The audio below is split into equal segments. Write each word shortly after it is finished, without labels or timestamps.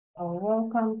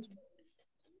Welcome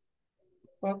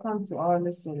to our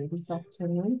lesson this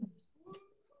afternoon,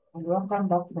 and welcome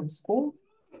back from school.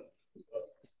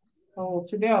 So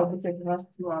today I'll be taking us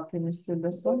through our chemistry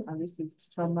lesson, and this is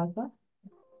teacher Martha.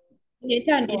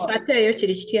 Ngethanda isatheyo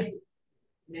chirichitiya.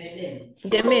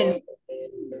 Ngemeni.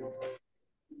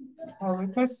 I'll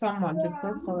request someone to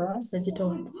pray for us.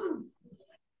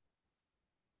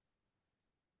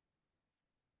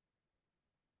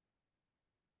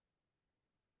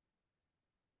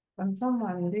 Can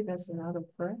someone lead us in out of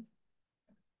prayer?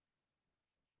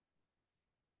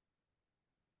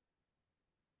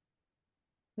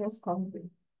 Yes, come.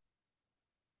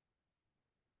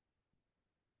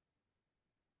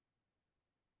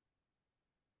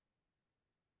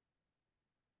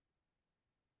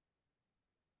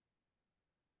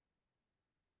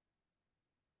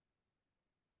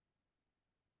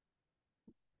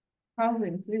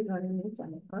 Calvin, please unmute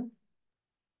and pray.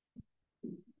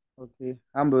 Okay,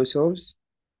 humble yourselves.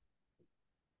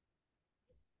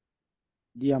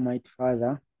 Dear mighty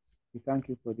Father, we thank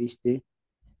you for this day.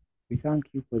 We thank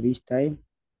you for this time.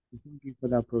 We thank you for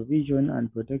the provision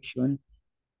and protection.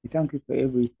 We thank you for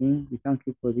everything. We thank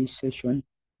you for this session.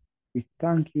 We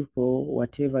thank you for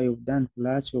whatever you've done for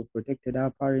us. You've protected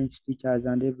our parents, teachers,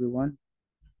 and everyone.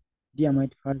 Dear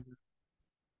mighty Father,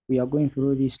 we are going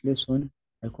through this lesson.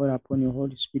 I call upon your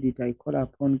Holy Spirit. I call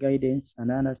upon guidance and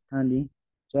understanding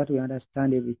so that we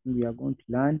understand everything we are going to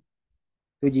learn.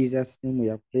 Through Jesus' name we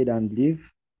have prayed and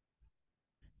believe.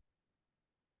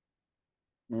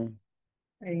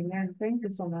 Amen. Thank you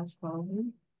so much,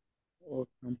 Calvin.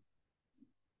 Welcome.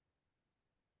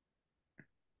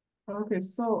 Okay,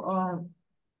 so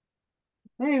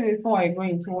maybe before I go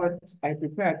into what I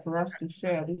prepared for us to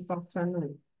share this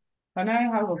afternoon, can I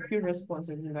have a few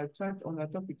responses in the chat on the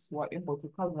topics we're able to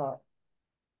cover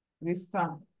this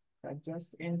term that just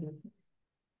ended?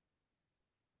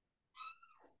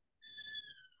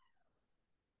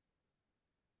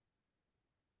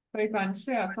 So you can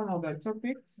share some of the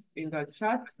topics in the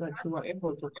chat that you were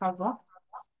able to cover.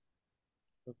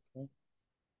 Okay.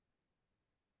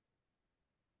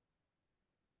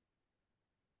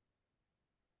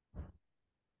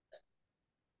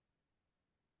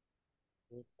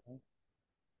 Okay.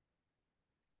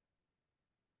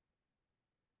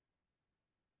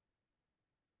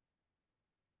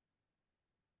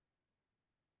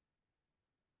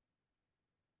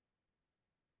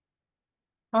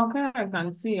 Okay, I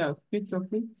can see a few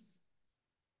topics.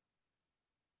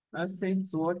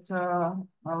 Acids, water,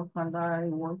 alkali,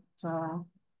 water,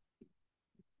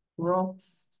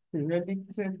 rocks, periodic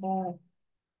table.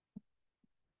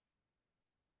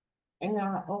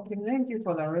 Yeah, okay, thank you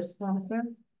for the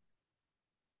responses.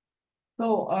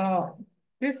 So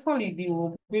this holiday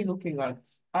we'll be looking at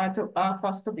our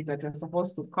first topic that we're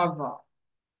supposed to cover.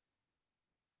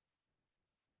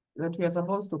 That we are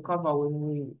supposed to cover when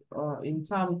we in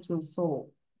term 2.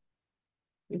 So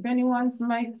if anyone's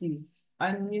mic is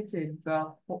unmuted,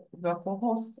 the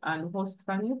co-host and host,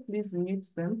 can you please mute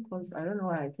them? Because I don't know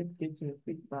why I keep getting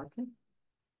feedback.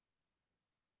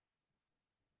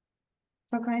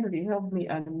 So kindly help me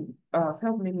and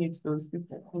help me mute those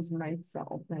people whose mics are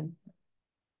open.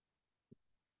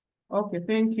 Okay,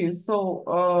 thank you.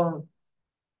 So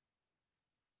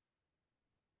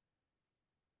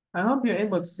I hope you're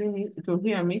able to see me, to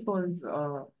hear me, because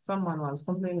someone was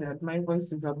complaining that my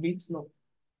voice is a bit low.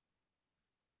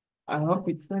 I hope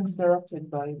it's not interrupted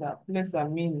by the place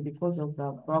I'm in because of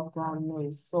the background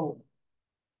noise. So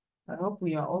I hope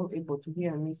we are all able to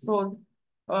hear me. So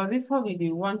this holiday,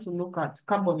 we want to look at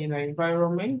carbon in the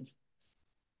environment.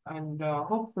 And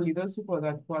hopefully those people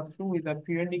that were through with the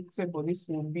periodic table, this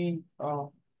will be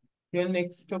your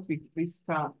next topic this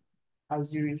term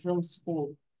as you resume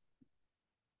school.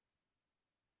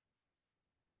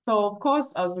 So of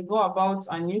course, as we go about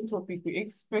a new topic, we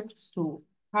expect to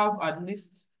have at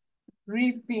least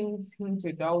 3 things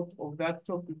hinted out of that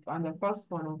topic. And the first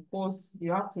one, of course,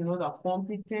 you have to know the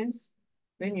competence.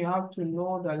 Then you have to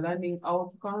know the learning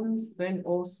outcomes. Then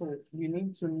also you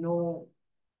need to know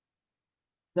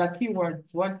the keywords.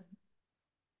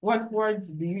 What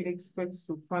words do you expect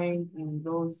to find in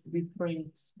those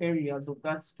different areas of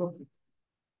that topic?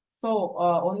 So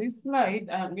on this slide,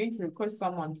 I'm going to request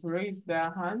someone to raise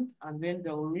their hand, and then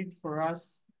they'll read for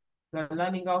us the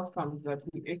learning outcomes that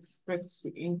we expect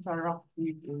to interact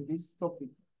with in this topic.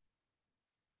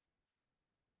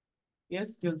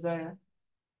 Yes, Josiah.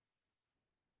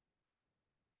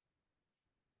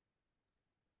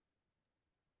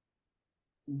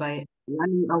 By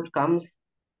learning outcomes,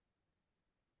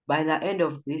 by the end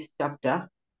of this chapter,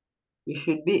 we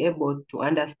should be able to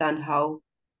understand how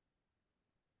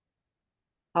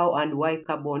how and why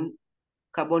carbon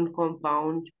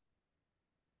compounds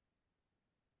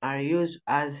are used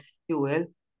as fuel,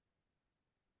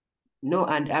 know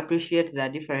and appreciate the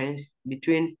difference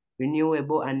between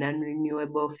renewable and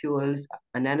non-renewable fuels,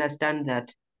 and understand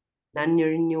that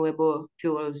non-renewable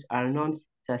fuels are not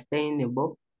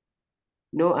sustainable.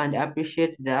 Know and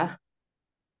appreciate the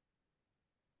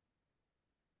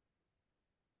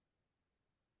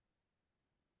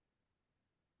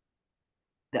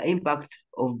impact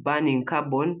of burning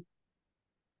carbon-based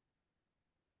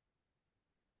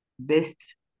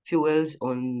fuels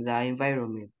on the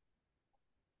environment.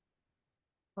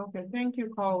 Okay, thank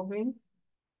you, Calvin.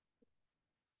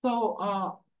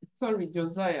 So, sorry,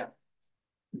 Josiah.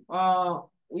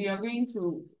 We are going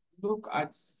to look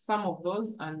at some of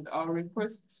those, and I'll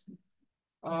request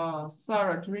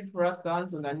Sarah to read for us the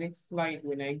ones on the next slide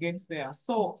when I get there.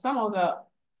 So some of the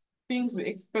things we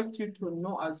expect you to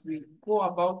know as we go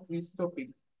about this topic.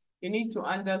 You need to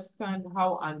understand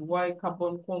how and why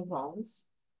carbon compounds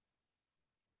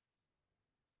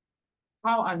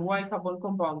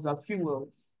are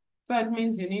fuels. So that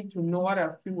means you need to know what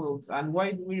are fuels and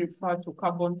why do we refer to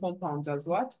carbon compounds as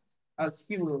what? As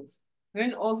fuels.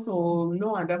 Then also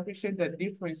know and appreciate the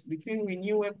difference between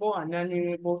renewable and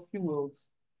non-renewable fuels.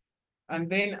 And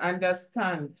then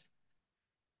understand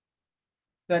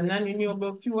that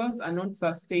non-renewable fuels are not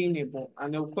sustainable.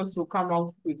 And of course, we'll come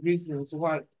out with reasons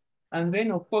why. And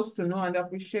then, of course, to know and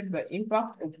appreciate the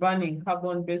impact of burning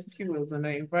carbon-based fuels on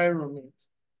the environment.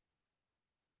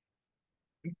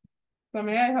 So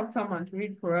may I have someone to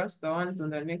read for us the ones on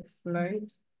the next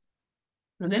slide?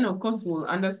 And then, of course, we'll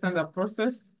understand the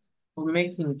process of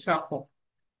making charcoal.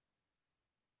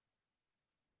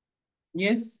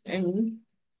 Yes, Amy?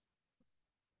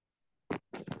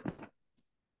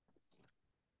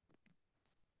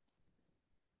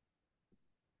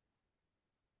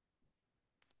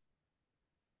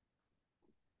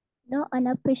 Know and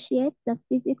appreciate the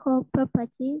physical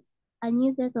properties and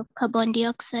uses of carbon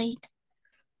dioxide.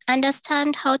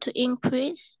 Understand how to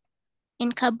increase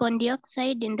in carbon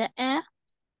dioxide in the air,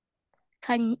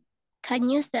 can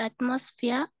use the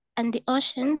atmosphere and the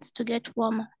oceans to get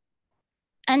warmer.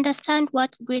 Understand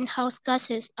what greenhouse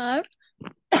gases are,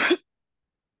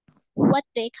 what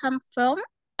they come from,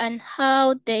 and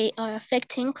how they are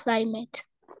affecting climate.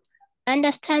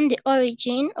 Understand the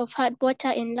origin of hard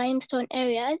water in limestone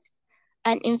areas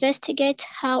and investigate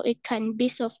how it can be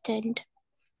softened.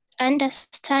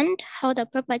 Understand how the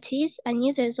properties and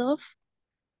uses of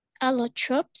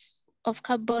allotropes of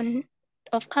carbon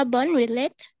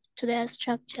relate to their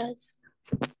structures.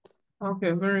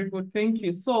 Okay, very good. Thank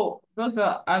you. So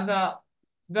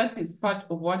that is part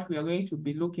of what we are going to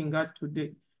be looking at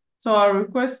today. So I'll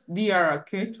request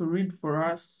DRK to read for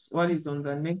us what is on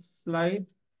the next slide.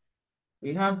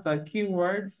 We have the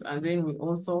keywords, and then we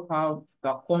also have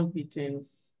the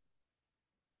competence.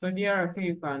 So DRK,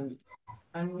 you can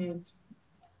unmute.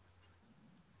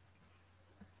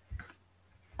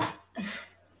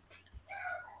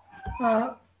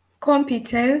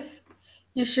 Competence,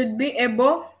 you should be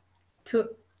able to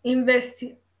invest.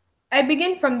 I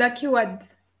begin from the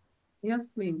keywords. Yes,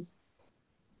 please.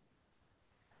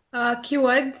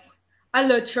 Keywords: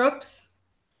 allotropes,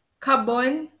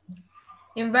 carbon,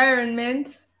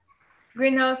 environment,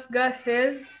 greenhouse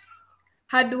gases,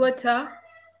 hard water,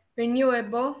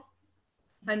 renewable,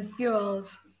 and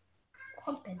fuels.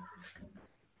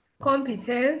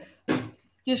 Competence,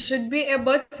 you should be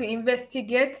able to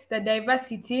investigate the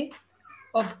diversity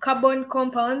of carbon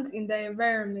compounds in the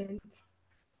environment.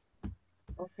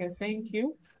 Okay, thank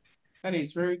you. That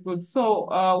is very good. So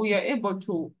we are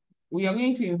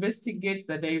going to investigate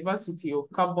the diversity of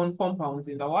carbon compounds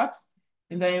in the what?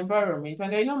 In the environment.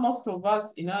 And I know most of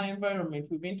us in our environment,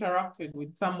 we've interacted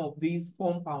with some of these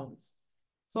compounds.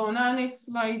 So on our next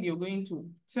slide, you're going to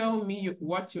tell me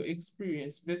what your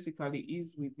experience basically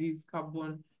is with these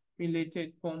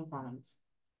carbon-related compounds.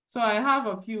 So I have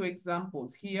a few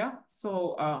examples here.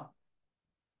 So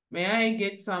may I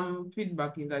get some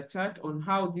feedback in the chat on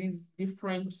how these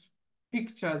different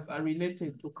pictures are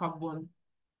related to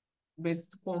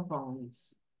carbon-based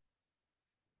compounds?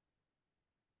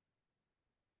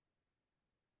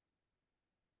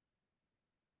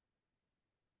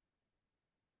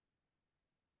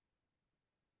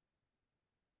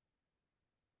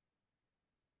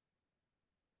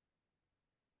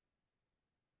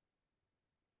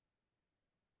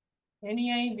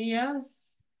 Any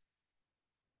ideas?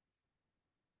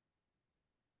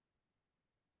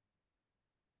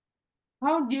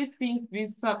 How do you think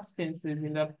these substances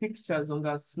in the pictures on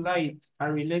the slide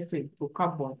are related to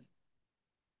carbon?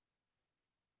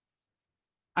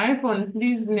 iPhone,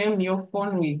 please name your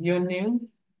phone with your name.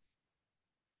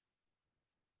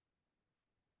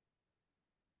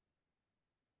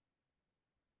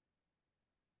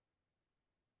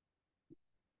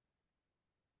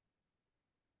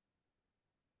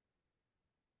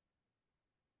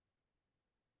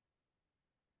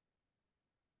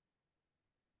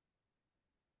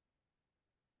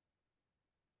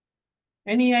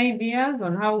 Any ideas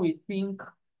on how we think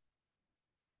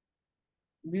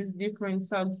these different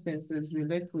substances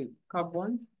relate with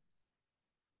carbon?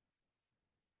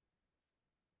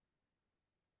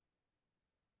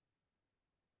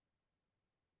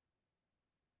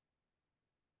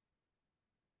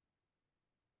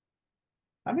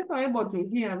 Are people able to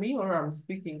hear me or I'm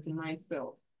speaking to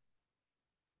myself?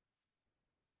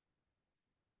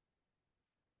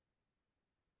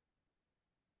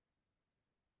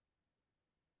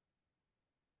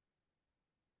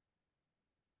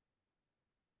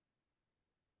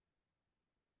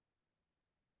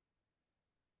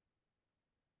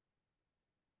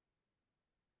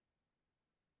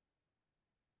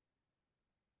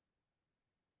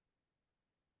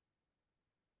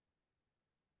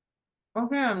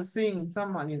 Okay, I'm seeing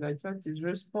someone in the chat is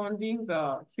responding.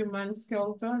 The human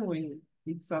skeleton, when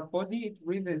it's a body, it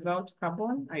breathes out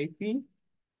carbon, I think.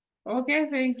 Okay,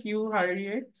 thank you,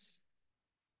 Harriet.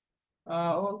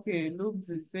 Okay, Lubs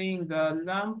is saying the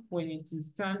lamp, when it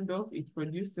is turned off, it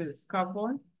produces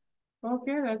carbon.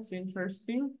 Okay, that's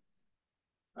interesting.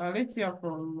 Let's hear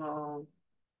from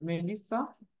Melissa.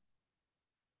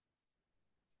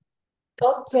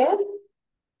 Okay.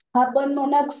 Carbon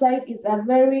monoxide is a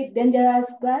very dangerous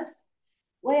gas,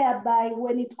 whereby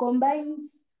when it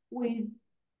combines with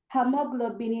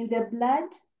hemoglobin in the blood,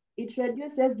 it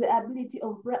reduces the ability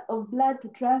of blood to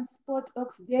transport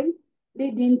oxygen,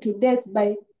 leading to death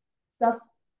by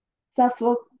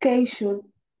suffocation.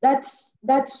 That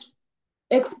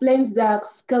explains the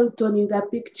skeleton in the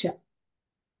picture.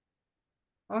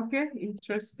 Okay,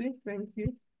 interesting, thank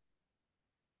you.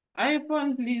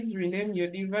 iPhone, please rename your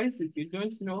device. If you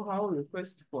don't know how,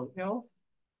 request for help.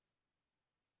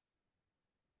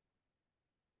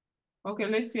 Okay,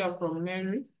 let's hear from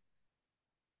Mary.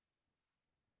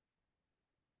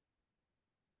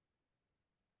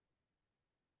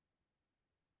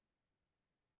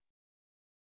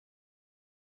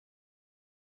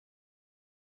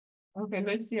 Okay,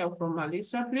 let's hear from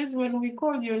Alicia. Please, when we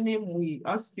call your name, we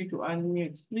ask you to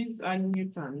unmute. Please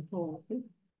unmute and talk. Okay?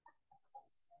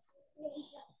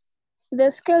 The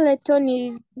skeleton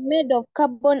is made of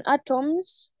carbon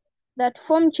atoms that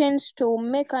form chains to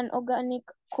make an organic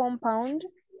compound.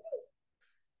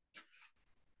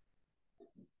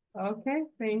 Okay,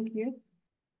 thank you.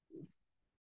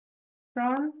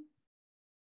 Sean?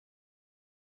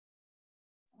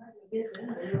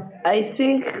 I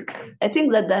think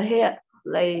that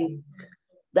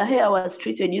the hair was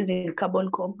treated using carbon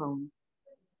compounds.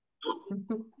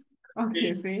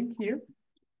 Okay, thank you.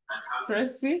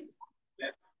 Tracy?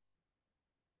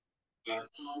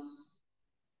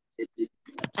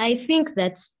 I think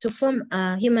that to form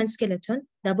a human skeleton,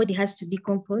 the body has to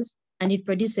decompose and it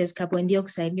produces carbon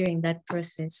dioxide during that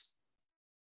process.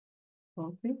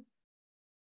 Okay.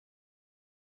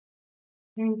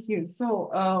 Thank you.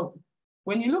 So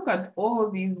when you look at all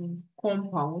these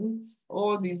compounds,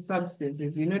 all these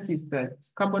substances, you notice that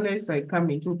carbon dioxide come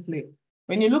into play.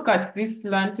 When you look at this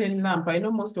lantern lamp, I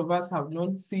know most of us have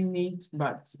not seen it,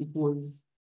 but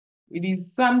it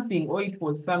is something, or it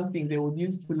was something they would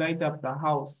use to light up the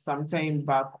house sometime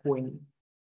back when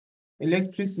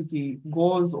electricity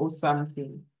goes or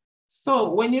something.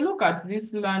 So when you look at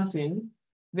this lantern,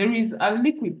 there is a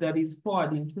liquid that is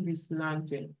poured into this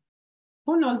lantern.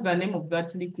 Who knows the name of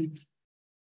that liquid?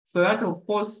 So that, of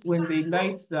course, when they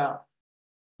light the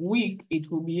wick, it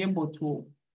will be able to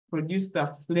produce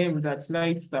the flame that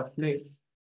lights the place.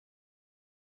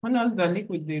 Who knows the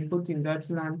liquid they put in that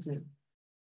lantern?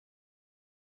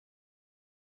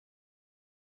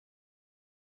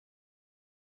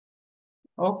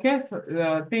 Okay,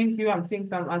 so thank you. I'm seeing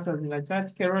some answers in the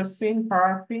chat. Kerosene,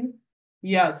 paraffin.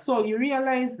 Yeah, so you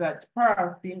realize that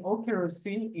paraffin or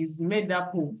kerosene is made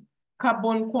up of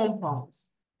carbon compounds.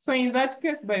 So in that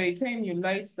case, by the time you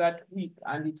light that wick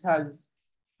and it has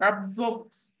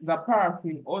absorbed the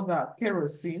paraffin or the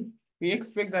kerosene, we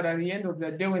expect that at the end of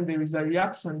the day, when there is a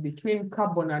reaction between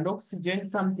carbon and oxygen,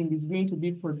 something is going to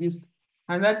be produced,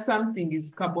 and that something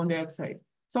is carbon dioxide.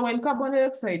 So when carbon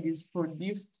dioxide is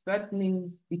produced, that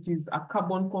means it is a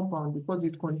carbon compound because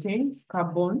it contains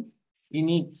carbon in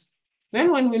it.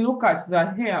 Then when we look at the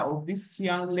hair of this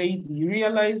young lady, you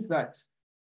realize that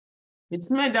It's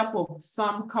made up of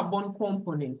some carbon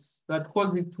components that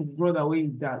cause it to grow the way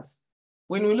it does.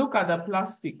 When we look at the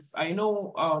plastics, I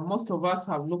know most of us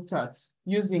have looked at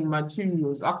using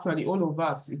materials. Actually, all of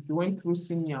us, if you went through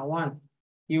senior one,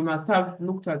 you must have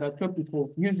looked at the topic of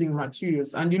using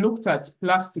materials, and you looked at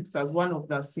plastics as one of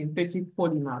the synthetic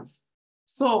polymers.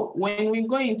 So when we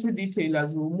go into detail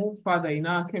as we move further in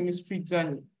our chemistry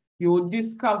journey, you will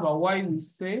discover why we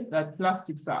say that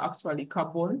plastics are actually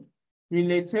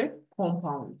carbon-related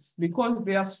compounds, because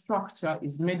their structure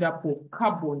is made up of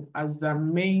carbon as the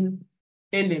main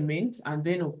element, and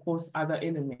then of course other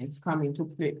elements come into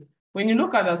play. When you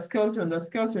look at the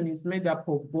skeleton is made up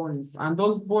of bonds, and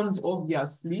those bonds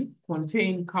obviously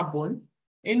contain carbon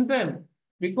in them,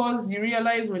 because you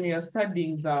realize when you are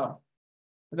studying the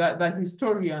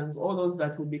historians, all those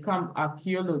that will become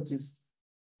archaeologists,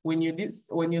 when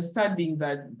you're studying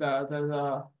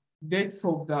the dates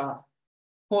of the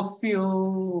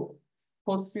fossil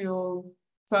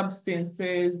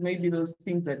substances, maybe those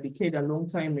things that decayed a long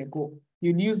time ago,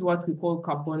 you'll use what we call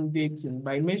carbon dating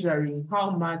by measuring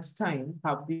how much time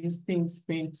have these things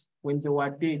spent when they were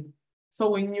dead.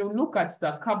 So when you look at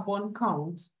the carbon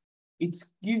count, it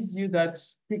gives you that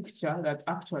picture that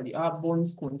actually our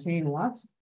bonds contain what?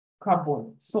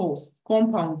 Carbon. So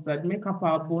compounds that make up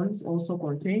our bonds also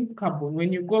contain carbon.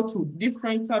 When you go to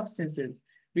different substances,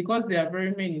 because there are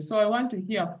very many. So I want to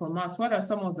hear from us, what are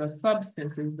some of the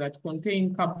substances that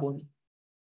contain carbon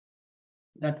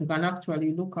that we can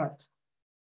actually look at?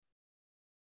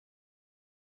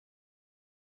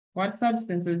 What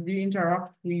substances do you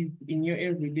interact with in your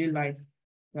everyday life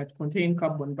that contain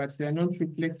carbon, but they are not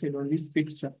reflected on this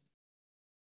picture?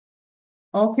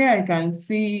 Okay, I can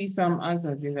see some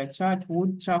answers in the chat.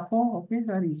 Wood, charcoal, okay,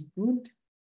 that is good.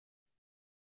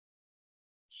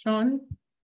 Sean?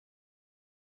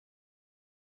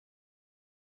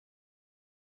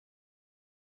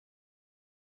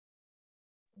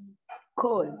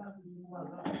 Coal.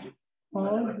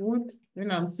 Coal, wood.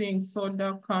 Then I'm seeing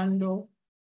soda, candle.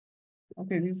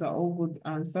 Okay, these are all good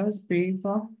answers.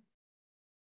 Paper.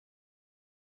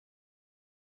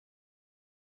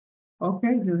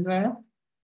 Okay, Josiah.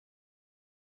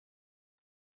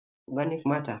 Organic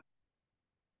matter.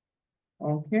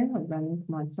 Okay, organic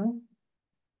matter.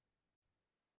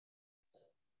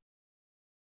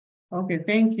 Okay,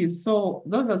 thank you. So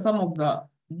those are some of the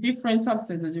different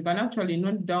substances. You can actually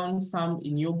note down some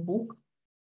in your book.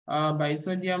 By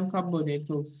sodium carbonate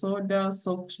of soda,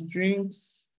 soft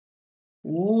drinks,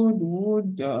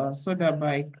 wood, soda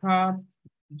bicarb,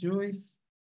 juice.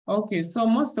 Okay, so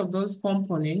most of those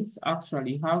components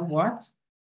actually have what?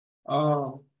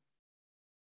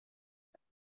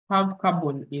 Have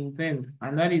carbon in them,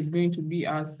 and that is going to be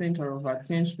our center of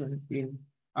attention in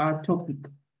our topic.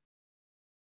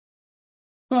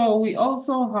 So we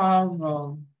also have,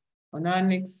 on our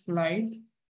next slide,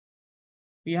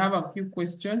 we have a few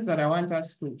questions that I want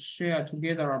us to share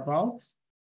together about.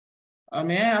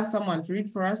 May I have someone to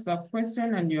read for us the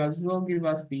question, and you as well give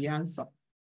us the answer?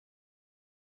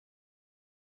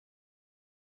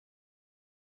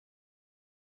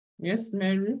 Yes,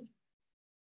 Mary?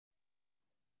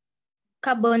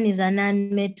 Carbon is a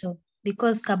non-metal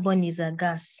because carbon is a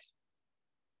gas.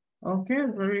 Okay,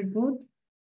 very good.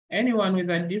 Anyone with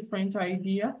a different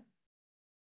idea?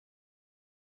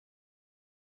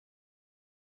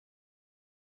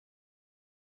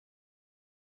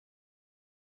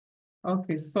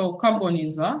 Okay, so carbon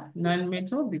is a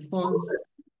non-metal because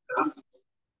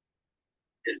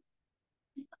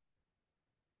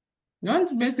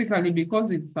not basically because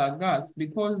it's a gas,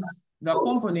 because the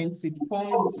components it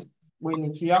forms when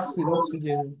it reacts with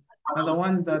oxygen are the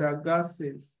ones that are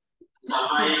gases. So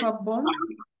carbon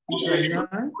is a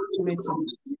non-metal.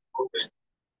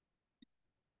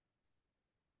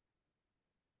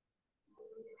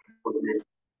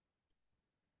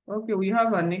 Okay, we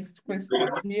have our next question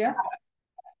here.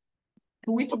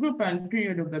 To which group and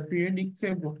period of the periodic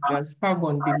table does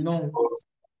carbon belong?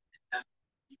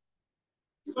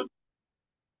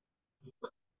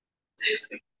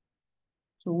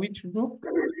 To which group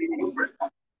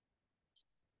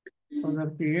of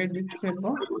the periodic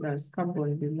table does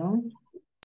carbon belong?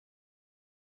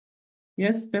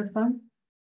 Yes, Stefan?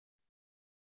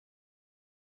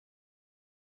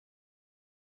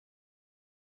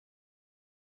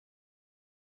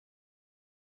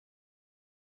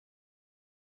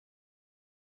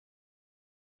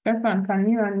 Stefan, can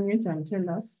you unmute and tell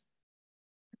us?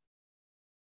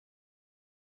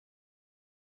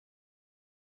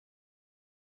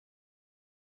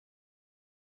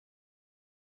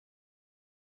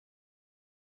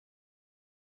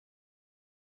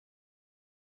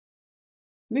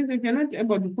 Please, if you're not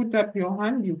able to put up your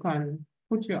hand, you can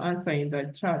put your answer in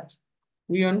the chat.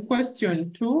 We're on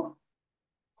question 2.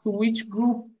 To which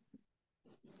group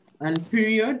and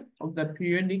period of the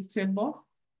periodic table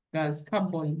does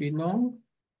carbon belong?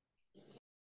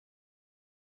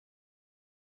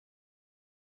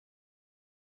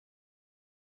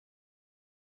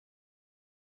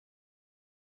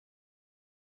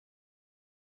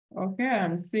 Okay,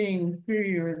 I'm seeing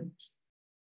period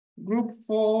group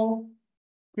 4,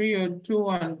 period 2,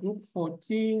 and group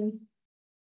 14.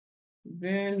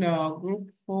 Then group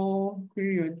 4,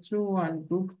 period 2, and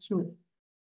group 2.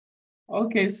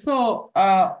 Okay, so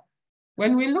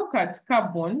when we look at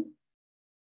carbon,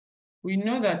 we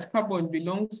know that carbon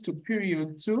belongs to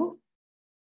period 2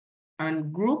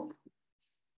 and group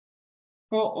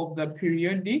 4 of the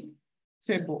periodic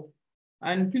table.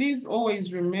 And please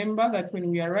always remember that when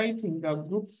we are writing the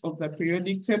groups of the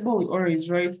periodic table, we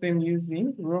always write them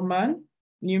using Roman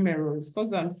numerals,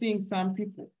 because I'm seeing some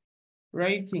people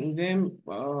writing them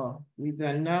with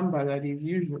a number that is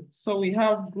usual. So we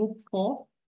have group 4.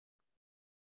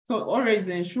 So always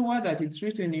ensure that it's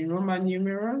written in Roman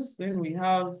numerals. Then we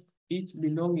have it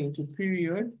belonging to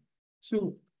period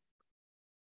 2.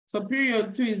 So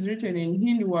period 2 is written in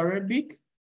Hindu Arabic.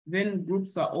 Then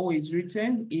groups are always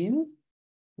written in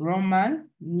Roman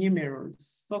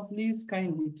numerals. So please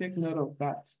kindly take note of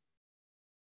that.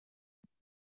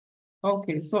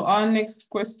 Okay, so our next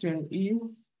question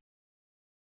is,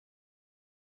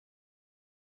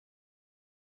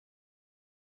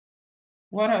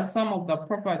 what are some of the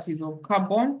properties of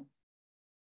carbon?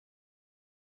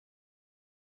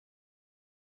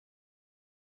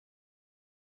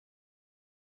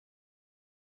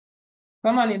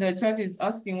 Someone in the chat is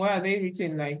asking why are they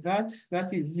written like that?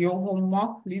 That is your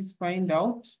homework. Please find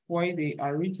out why they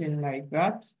are written like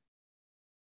that.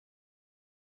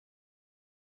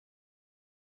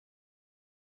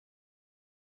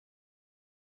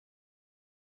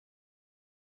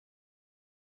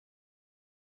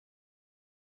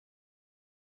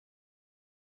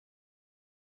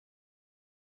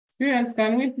 Students,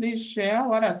 can we please share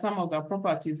what are some of the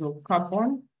properties of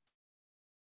carbon?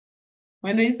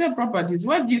 When they say properties,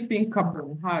 what do you think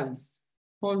carbon has?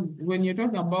 Because when you're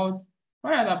talking about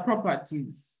what are the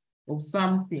properties of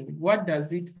something, what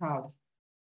does it have?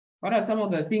 What are some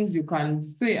of the things you can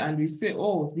say and we say,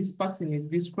 oh, this person is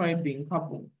describing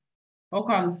carbon?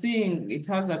 Okay, I'm seeing it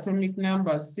has atomic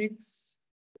number 6,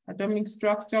 atomic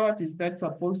structure. What is that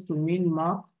supposed to mean,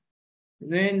 Mark?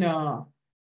 Then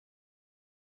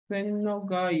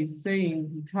Senoga is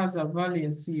saying it has a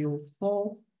valency of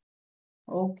 4.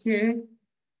 Okay.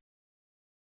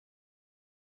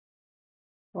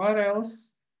 What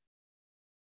else?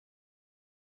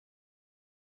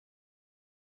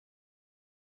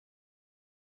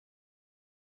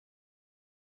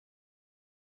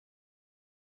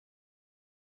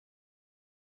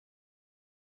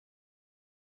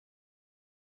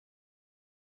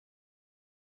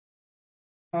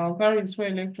 Carries 4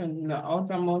 electrons in the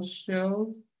outermost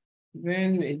shell.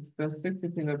 Then it's the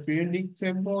secret in the periodic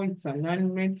table. It's a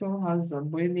non-metal, has a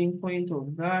boiling point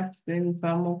of that. Then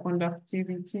thermal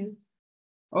conductivity.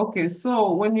 Okay,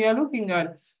 so when we are looking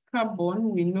at carbon,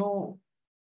 we know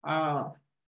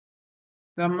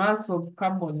the mass of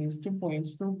carbon is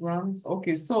 2.2 grams.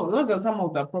 Okay, so those are some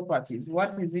of the properties.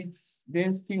 What is its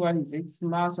density? What is its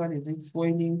mass? What is its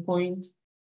boiling point?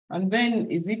 And then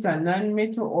is it a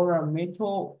non-metal or a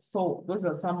metal? So those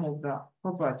are some of the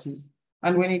properties.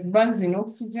 And when it burns in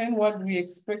oxygen, what do we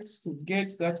expect to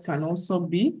get? That can also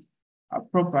be a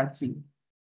property.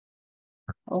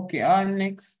 Okay, our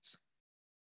next.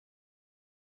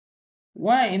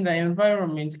 Where in the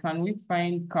environment can we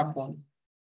find carbon?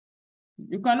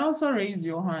 You can also raise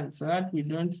your hand so that we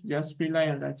don't just rely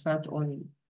on the chat only.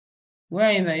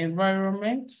 Where in the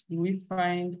environment do we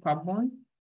find carbon?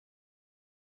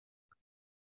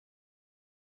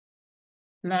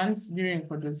 Plants during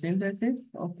photosynthesis.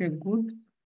 Okay, good.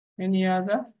 Any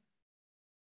other?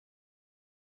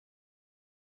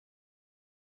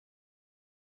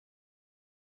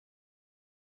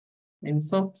 In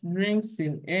soft drinks,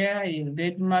 in air, in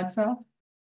dead matter.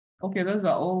 Okay, those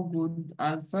are all good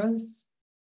answers.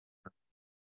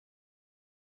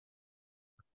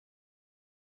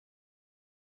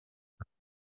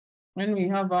 When we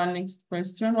have our next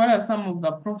question, what are some of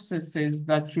the processes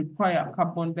that require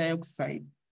carbon dioxide?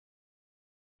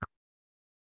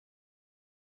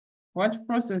 What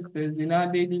processes in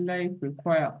our daily life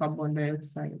require carbon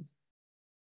dioxide?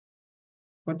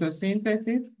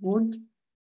 Photosynthesis, good.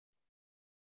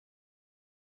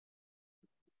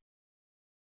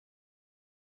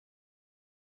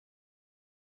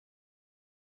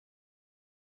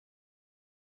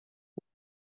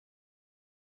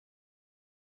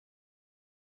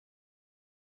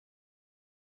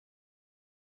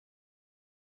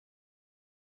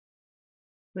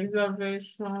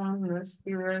 preservation,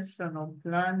 respiration of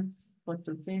plants,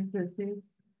 photosynthesis,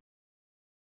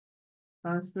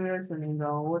 transpiration in the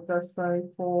water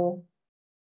cycle,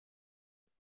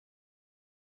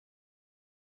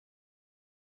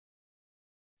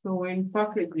 so when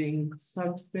packaging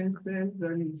substances,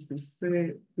 that is to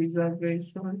say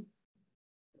preservation.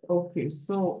 Okay,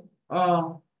 so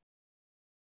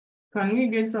can we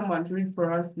get someone to read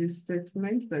for us this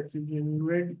statement that is in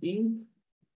red ink?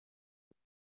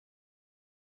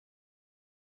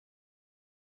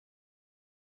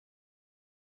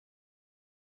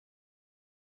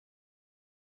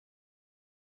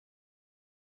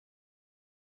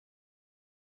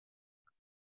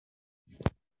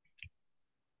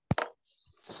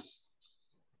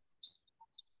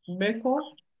 Beko?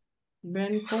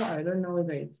 Benko? I don't know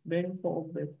whether it's Benko or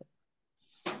Beko.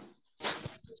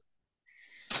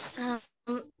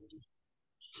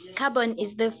 Carbon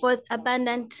is the fourth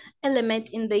abundant element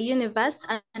in the universe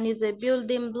and is a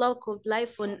building block of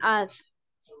life on Earth.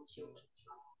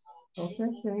 Okay,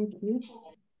 thank you.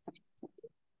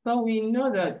 So we know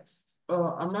that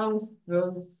amongst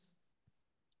those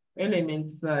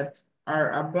elements that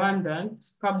are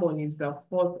abundant, carbon is the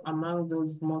fourth among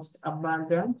those most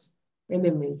abundant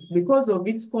elements because of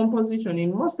its composition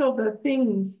in most of the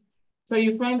things. So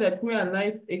you find that where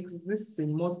life exists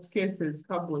in most cases,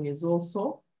 carbon is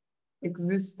also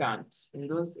existent in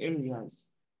those areas.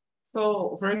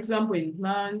 So for example, in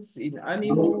plants, in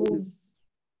animals,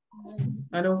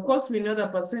 and of course we know the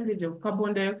percentage of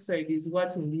carbon dioxide is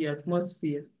what in the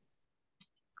atmosphere.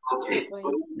 Okay.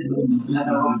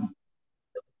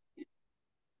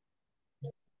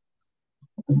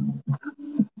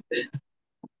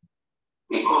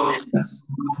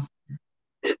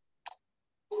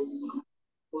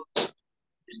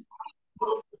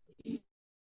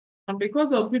 And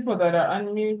because of people that are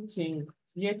unmuting,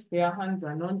 yet their hands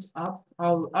are not up,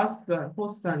 I'll ask the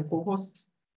host and co-host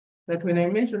that when I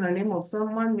mention the name of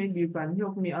someone, maybe you can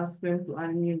help me ask them to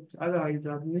unmute. Otherwise,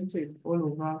 I've muted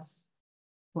all of us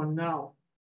for now.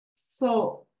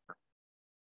 So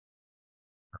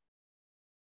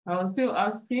I was still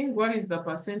asking, what is the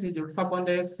percentage of carbon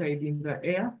dioxide in the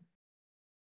air?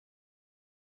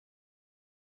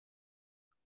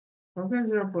 Okay,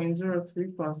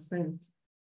 0.03%.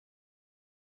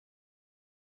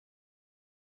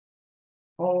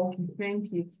 Oh,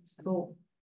 thank you. So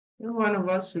every one of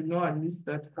us should know at least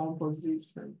that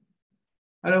composition.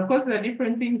 And of course, there are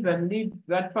different things that lead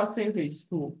that percentage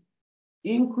to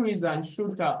increase and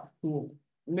shoot up to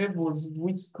levels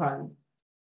which can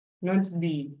not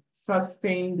be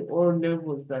sustained, or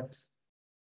levels that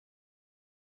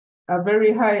are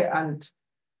very high and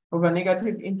of a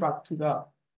negative impact to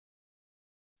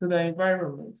the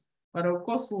environment. But of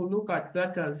course, we'll look at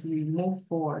that as we move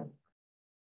forward.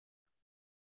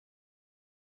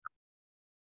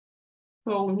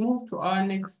 So we move to our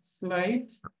next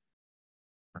slide.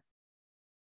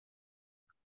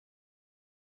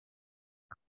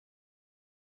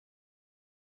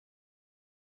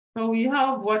 So we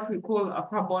have what we call a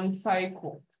carbon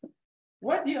cycle.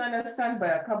 What do you understand by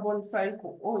a carbon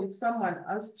cycle? Or if someone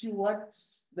asked you what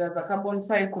does a carbon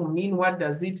cycle mean, what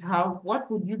does it have? What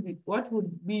would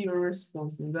be your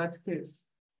response in that case?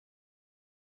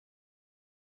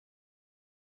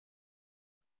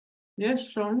 Yes,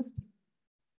 Sean.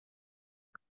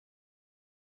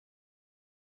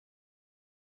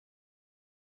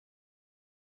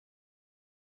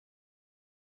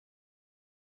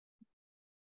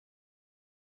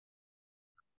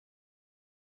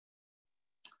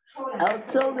 I'll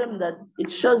tell them that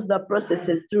it shows the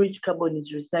processes through which carbon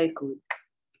is recycled.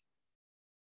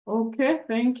 Okay,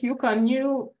 thank you. Can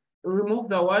you remove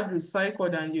the word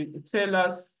recycled and you tell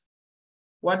us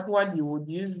what word you would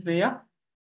use there?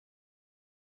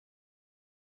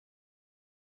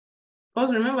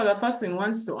 Because remember, the person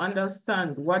wants to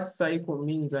understand what cycle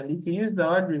means, and if you use the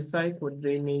word recycled,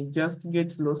 they may just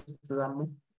get lost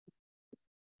them.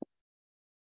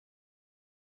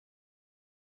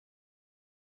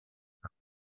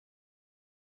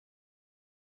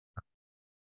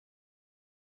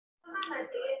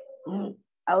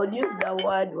 I would use the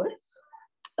word what?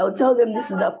 I'll tell them this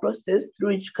is the process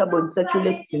through which carbon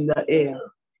circulates in the air.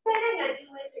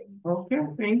 Okay,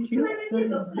 thank you.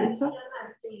 That is better.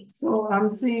 So I'm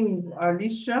seeing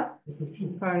Alicia.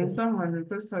 Can someone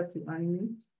request her to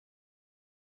unmute?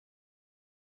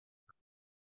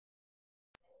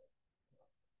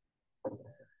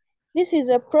 This is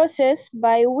a process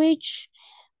by which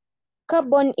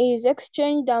carbon is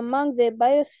exchanged among the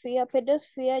biosphere,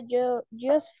 pedosphere,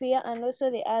 geosphere, and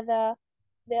also the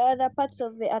other parts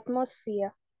of the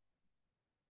atmosphere.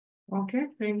 Okay,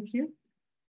 thank you.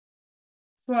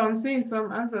 So I'm seeing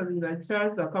some answers in the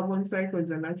chart. The carbon cycle is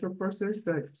a natural process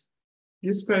that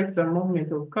describes the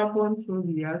movement of carbon through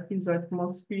the Earth's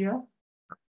atmosphere,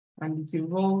 and it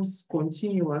involves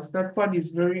continuous. That part is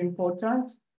very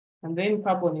important. And then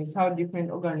carbon is how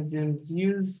different organisms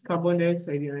use carbon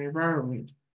dioxide in the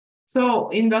environment. So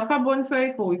in the carbon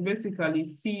cycle, we basically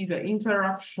see the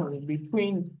interaction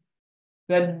between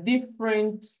the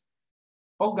different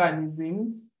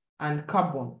organisms and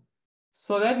carbon.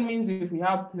 So that means if we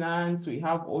have plants, we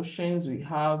have oceans, we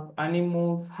have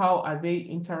animals, how are they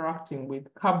interacting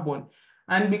with carbon?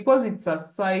 And because it's a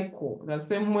cycle, the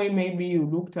same way maybe you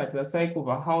looked at the cycle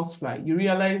of a housefly, you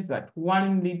realize that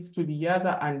one leads to the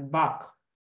other and back.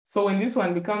 So when this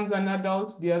one becomes an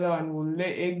adult, the other one will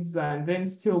lay eggs and then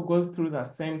still goes through the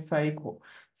same cycle.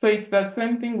 So it's the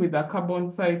same thing with the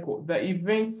carbon cycle. The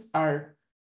events are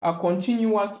a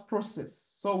continuous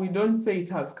process. So we don't say it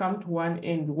has come to one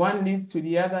end. One leads to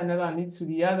the other, another leads to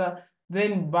the other,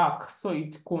 then back. So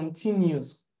it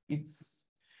continues. It's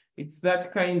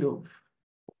that kind of,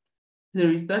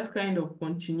 there is that kind of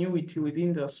continuity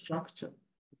within the structure.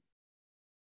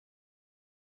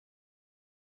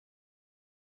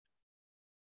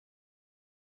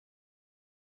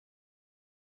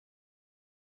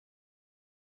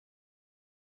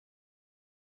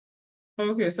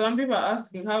 Okay, some people are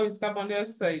asking how is carbon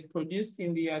dioxide produced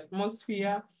in the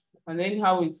atmosphere, and then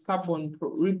how is carbon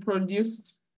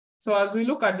reproduced? So as we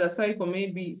look at the cycle,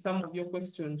 maybe some of your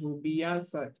questions will be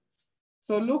answered.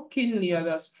 So look keenly at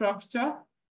the structure.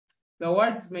 The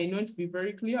words may not be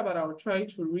very clear, but I'll try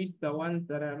to read the ones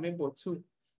that I'm able to.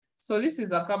 So this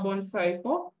is a carbon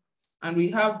cycle, and we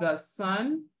have the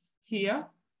sun here.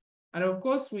 And of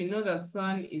course, we know the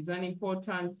sun is an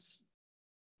important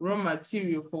raw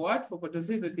material for what? For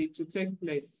photosynthesis to take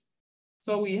place.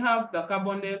 So we have the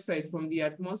carbon dioxide from the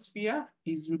atmosphere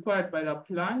is required by the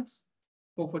plant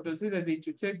for photosynthesis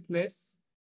to take place.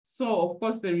 So of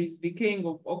course there is decaying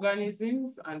of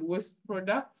organisms and waste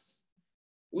products,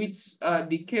 which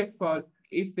decay for,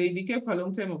 if they decay for a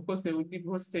long time, of course they will be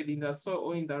roasted in the soil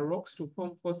or in the rocks to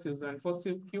form fossils and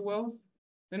fossil fuels.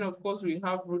 Then of course we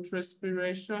have root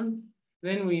respiration.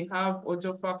 Then we have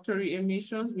auto-factory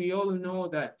emissions. We all know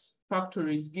that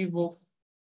factories give off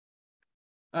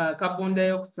carbon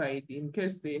dioxide in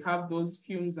case they have those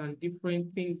fumes and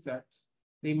different things that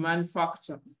they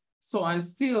manufacture. So, and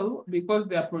still, because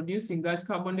they are producing that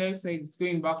carbon dioxide, it's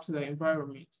going back to the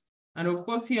environment. And of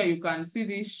course, here you can see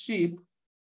this sheep.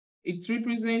 It's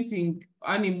representing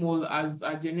animal as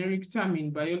a generic term in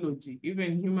biology.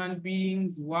 Even human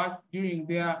beings, what during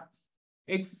their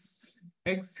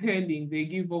exhaling, they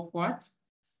give off what?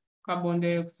 Carbon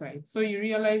dioxide. So you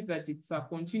realize that it's a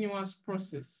continuous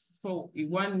process. So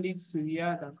one leads to the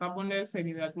other. Carbon dioxide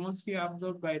in the atmosphere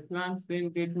absorbed by plants, then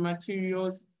dead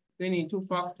materials, then into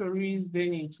factories,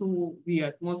 then into the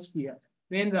atmosphere.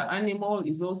 Then the animal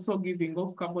is also giving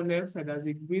off carbon dioxide as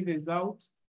it breathes out.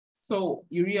 So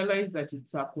you realize that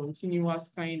it's a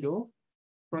continuous kind of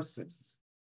process.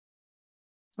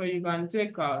 So you can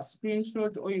take a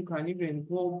screenshot, or you can even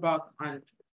go back and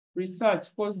research,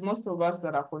 because most of us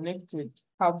that are connected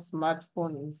have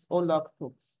smartphones or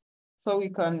laptops. So we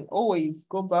can always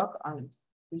go back and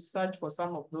research for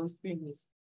some of those things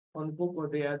on Google.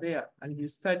 They are there, and you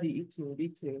study it in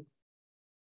detail.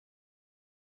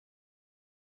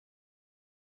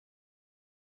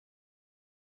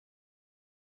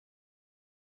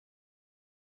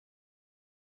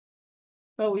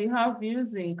 So we have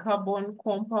using carbon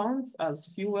compounds as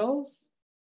fuels.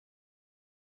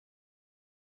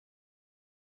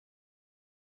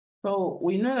 So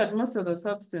we know that most of the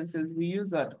substances we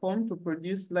use at home to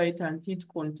produce light and heat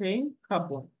contain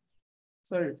carbon.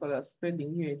 Sorry for the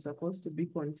spelling here, it's supposed to be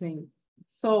contained.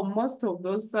 So most of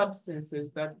those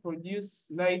substances that produce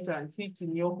light and heat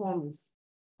in your homes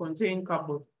contain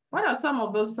carbon. What are some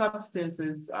of those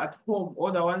substances at home,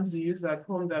 or the ones you use at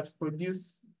home, that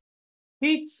produce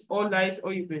heat or light,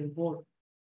 or even both?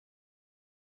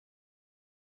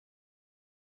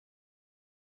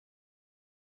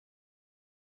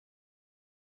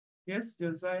 Yes,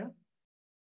 Josiah?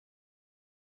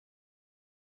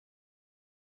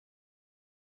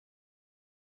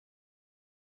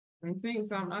 I'm seeing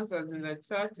some answers in the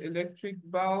chat: electric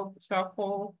bulb,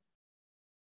 charcoal,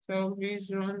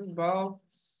 television,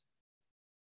 bulbs,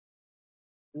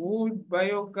 wood,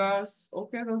 biogas.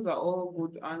 Okay, those are all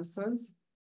good answers.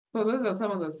 So those are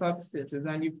some of the substances,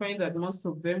 and you find that most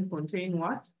of them contain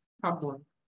what? Carbon.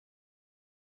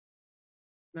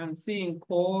 And I'm seeing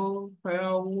coal,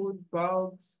 firewood,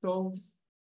 bulbs, stoves.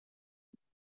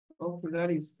 Okay,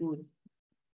 that is good.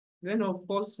 Then of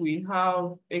course we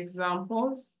have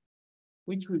examples.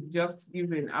 which we've just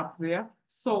given up there.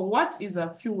 So what is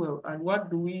a fuel and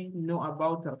what do we know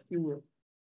about a fuel?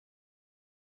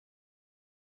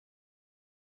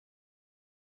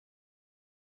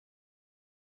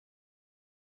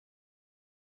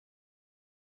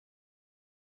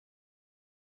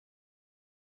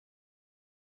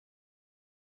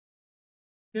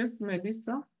 Yes,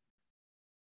 Melissa?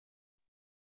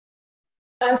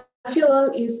 A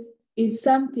fuel is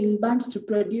something burnt to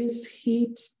produce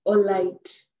heat or light.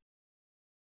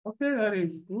 Okay, that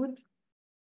is good.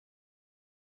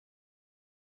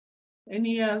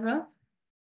 Any other?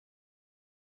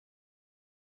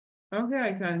 Okay,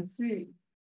 I can see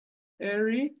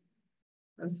Airy,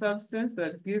 a substance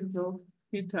that gives off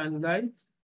heat and light.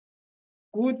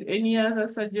 Good. Any other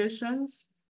suggestions?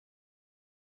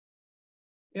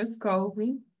 Yes,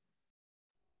 Calvin.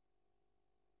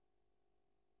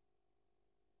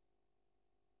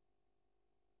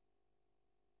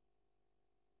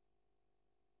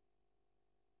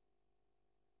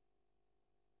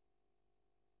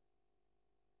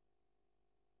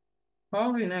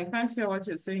 Calvin, I can't hear what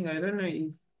you're saying. I don't know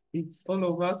if it's all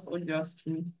of us or just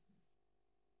me.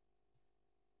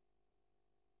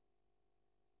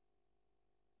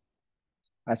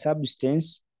 A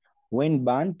substance, when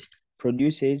burnt,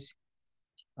 produces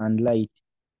and light.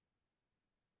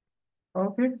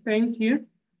 Okay, thank you.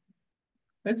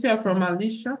 Let's hear from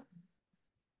Alicia.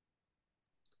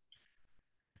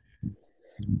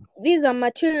 These are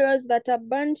materials that are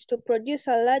burned to produce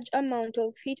a large amount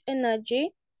of heat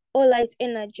energy or light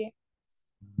energy.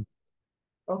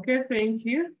 Okay, thank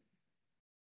you.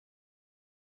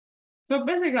 So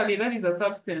basically that is a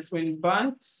substance when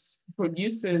burnt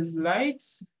produces light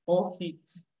or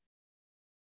heat.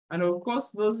 And of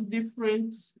course, those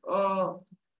different,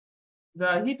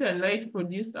 the heat and light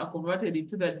produced are converted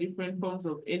into the different forms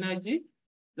of energy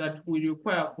that we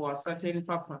require for a certain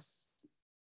purpose.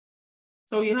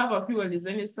 So we have a fuel is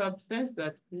any substance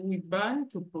that we burn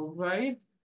to provide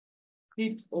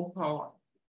heat or power.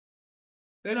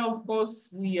 Then of course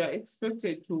we are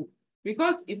expected to,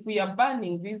 because if we are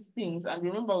burning these things, and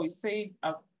remember we say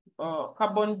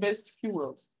carbon-based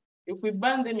fuels, if we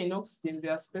burn them in oxygen,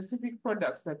 there are specific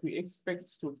products that we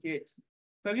expect to get.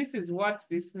 So this is what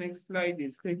this next slide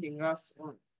is taking us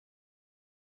on.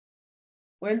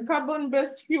 When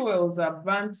carbon-based fuels are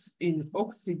burnt in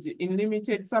oxygen, in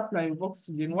limited supply of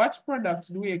oxygen, what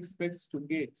product do we expect to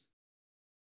get?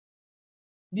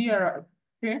 Dear,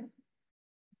 okay.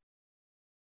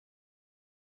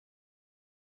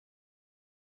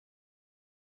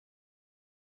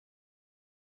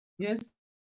 Yes.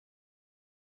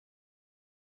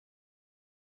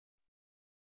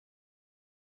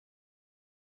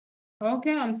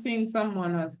 Okay, I'm seeing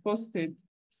someone has posted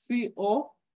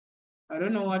CO. I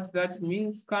don't know what that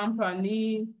means.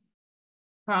 Company,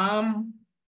 CAM,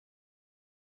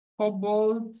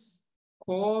 cobalt,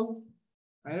 coal.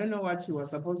 I don't know what you were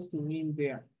supposed to mean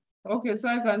there. Okay, so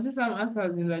I can see some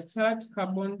answers in the chat.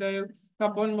 Carbon dioxide,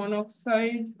 carbon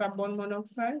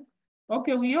monoxide.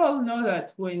 Okay, we all know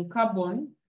that when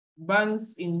carbon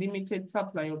burns in limited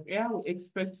supply of air, we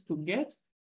expect to get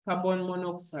carbon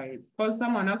monoxide. Because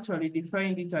someone actually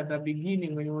defined it at the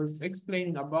beginning when he was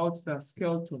explaining about the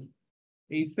skeleton.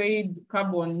 They said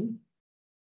carbon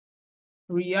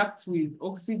reacts with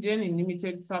oxygen in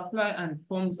limited supply and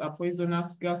forms a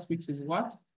poisonous gas, which is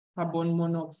what? Carbon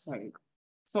monoxide.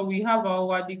 So we have our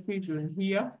word equation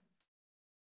here.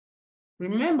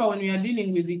 Remember, when we are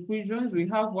dealing with equations, we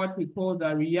have what we call the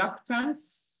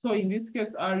reactants. So in this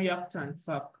case, our reactants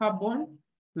are carbon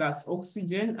plus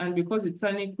oxygen. And because it's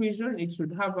an equation, it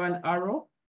should have an arrow.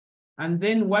 And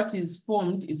then what is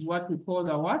formed is what we call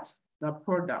the what? The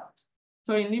product.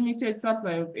 So in limited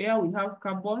supply of air, we have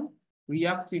carbon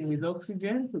reacting with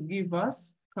oxygen to give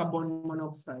us carbon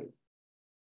monoxide.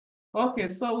 Okay,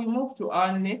 so we move to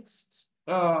our next.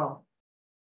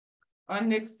 Our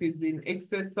next is in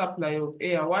excess supply of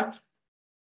air. What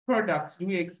products do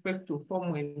we expect to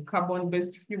form when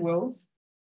carbon-based fuels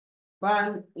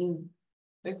burn in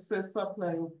excess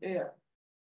supply of air?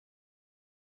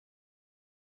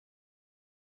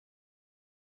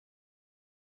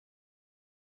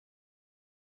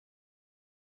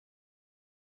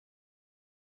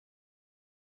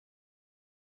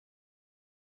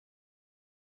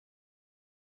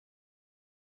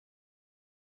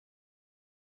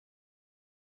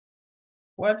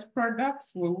 What product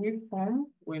will we form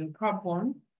when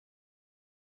carbon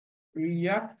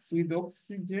reacts with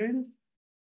oxygen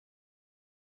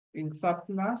in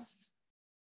surplus?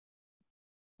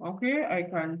 Okay, I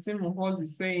can see Muhoz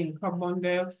is saying carbon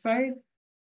dioxide.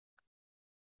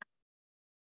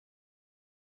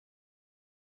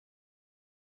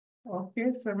 Okay,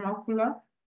 Samakula.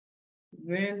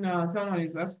 Then someone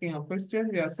is asking a question.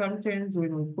 There are sometimes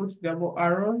when we put double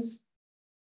arrows.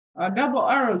 Double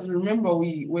arrows, remember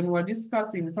when we're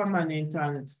discussing permanent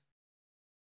and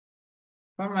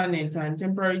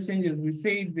temporary changes, we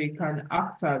say they can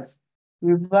act as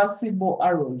reversible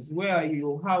arrows where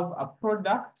you have a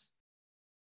product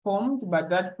formed, but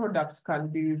that product can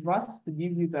be reversed to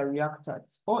give you the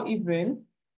reactant, or even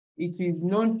it is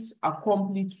not a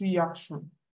complete reaction.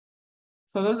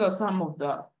 So those are some of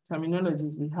the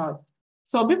terminologies we have.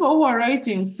 So people who are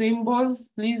writing symbols,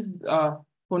 please,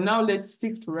 for now, let's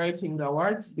stick to writing the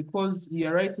words because we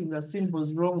are writing the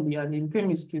symbols wrongly, and in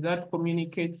chemistry that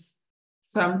communicates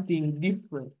something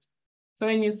different. So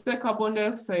when you say carbon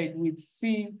dioxide with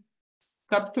C,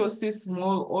 capital C,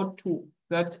 small O2,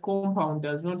 that compound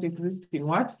does not exist in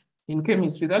what? In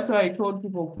chemistry. That's why I told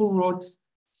people who wrote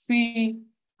C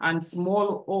and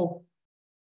small o,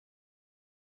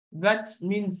 that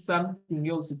means something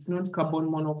else. It's not carbon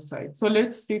monoxide. So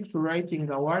let's stick to writing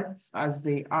the words as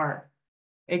they are,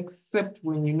 except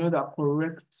when you know the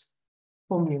correct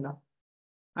formula.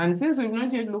 And since we've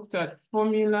not yet looked at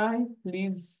formulae,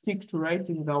 please stick to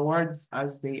writing the words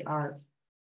as they are.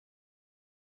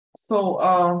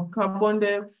 So carbon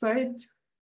dioxide.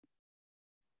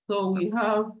 So we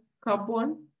have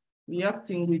carbon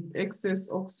reacting with excess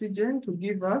oxygen to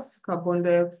give us carbon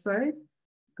dioxide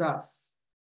gas.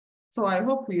 So I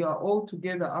hope we are all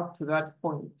together up to that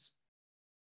point.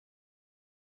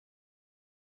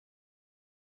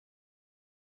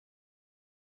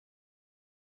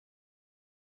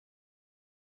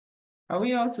 Are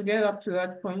we all together up to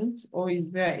that point, or is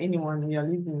there anyone we are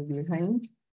leaving behind?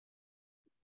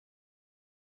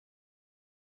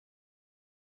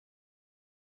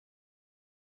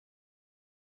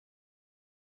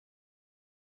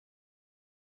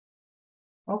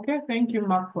 Okay, thank you,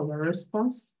 Mark, for the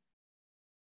response.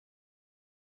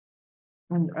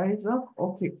 And Isaac,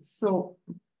 okay, so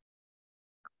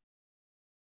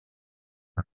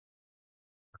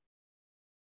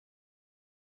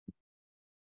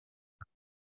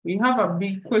we have a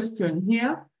big question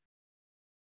here,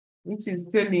 which is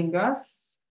telling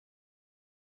us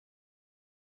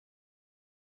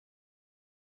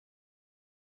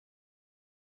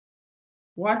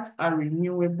what are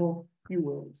renewable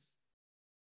fuels?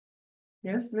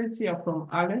 Yes, let's hear from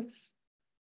Alex.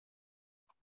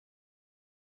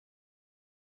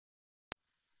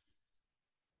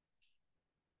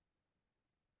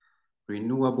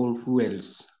 Renewable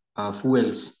fuels are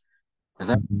fuels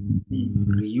that can be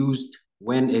reused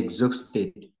when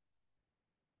exhausted.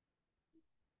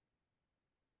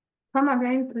 Come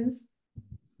again, please.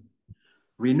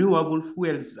 Renewable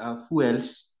fuels are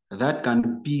fuels that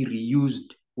can be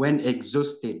reused when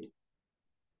exhausted.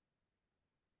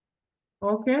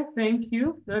 Okay, thank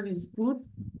you. That is good.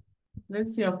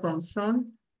 Let's hear from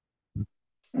Sean.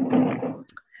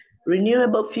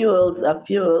 Renewable fuels are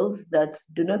fuels that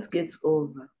do not get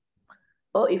over,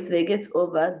 or if they get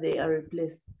over, they are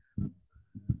replaced.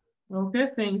 Okay,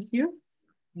 thank you.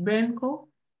 Benko.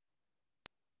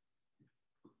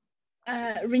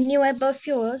 Renewable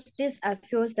fuels, these are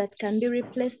fuels that can be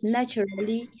replaced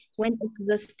naturally when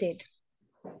exhausted.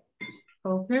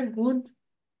 Okay, good.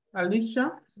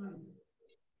 Alicia.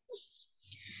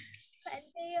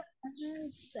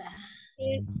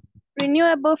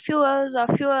 Renewable fuels are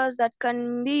fuels that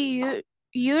can be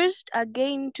used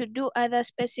again to do other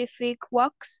specific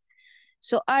works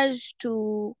so as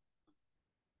to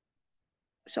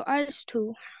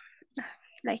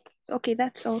like, okay,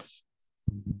 that's all.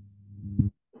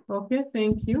 Okay,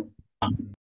 thank you.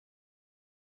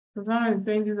 So someone is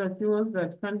saying these are fuels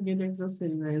that can't get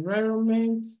exhausted in the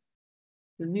environment.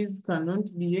 These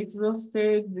cannot be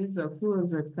exhausted. These are fuels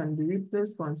that can be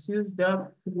replaced once used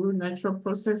up through natural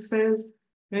processes.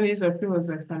 Then these are fuels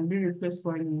that can be replaced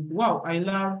while used. Wow, I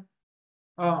love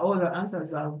all the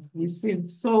answers I've received.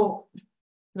 So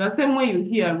the same way you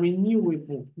hear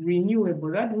renewable,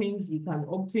 that means we can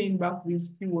obtain back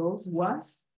these fuels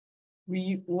once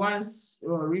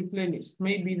replenished.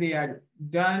 Maybe they are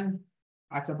done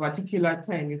at a particular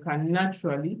time. You can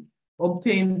naturally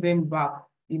obtain them back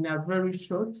in a very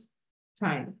short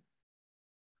time.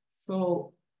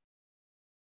 So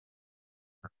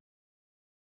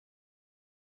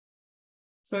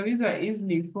these are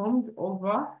easily formed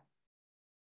over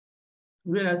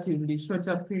relatively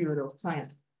shorter period of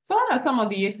time. So what are some of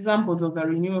the examples of the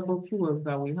renewable fuels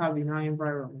that we have in our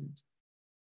environment?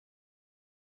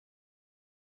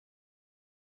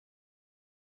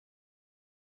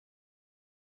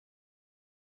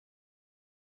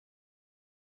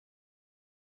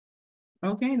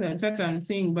 Okay, in the chat I'm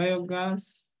seeing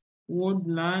biogas,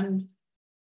 woodland.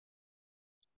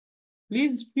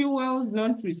 Please, fuels,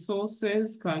 not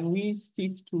resources. Can we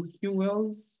stick to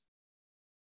fuels?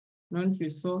 Not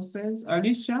resources.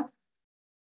 Alicia?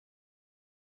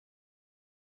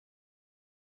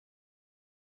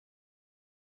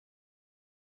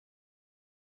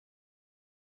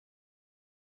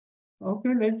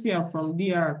 Okay, let's hear from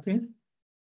DR, okay?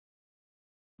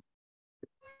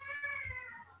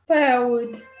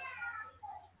 Firewood.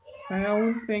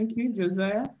 Firewood, thank you.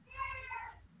 Josiah?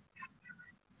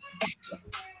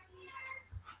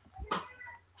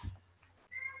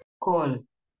 Coal.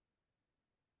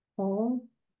 Coal.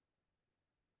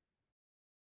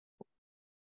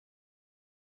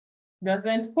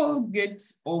 Doesn't coal get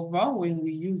over when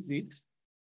we use it?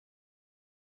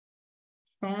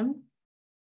 Sean?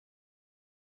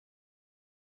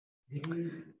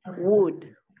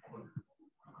 Wood.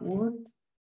 Wood.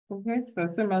 Okay, it's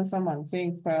the same as someone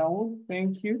saying firewood.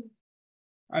 Thank you.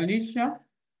 Alicia?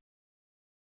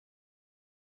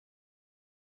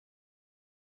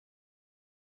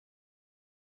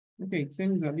 Okay, it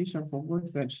seems Alicia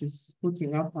forgot that she's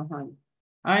putting up her hand.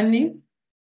 Annie?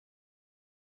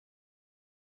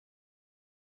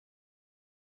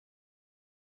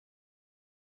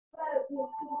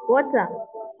 Water.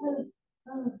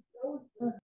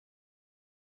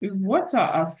 Is water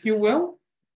a fuel?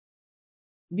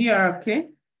 DRK?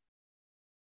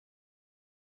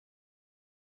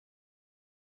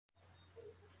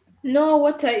 No,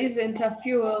 water isn't a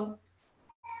fuel.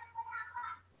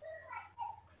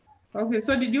 Okay,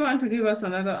 so did you want to give us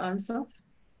another answer?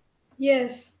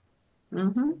 Yes.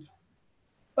 Mm-hmm.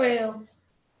 Oil.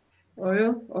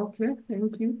 Oil, okay,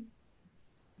 thank you.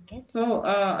 So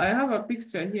I have a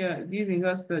picture here giving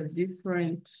us the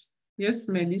different, yes,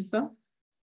 Melissa?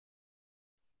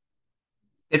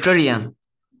 Petroleum.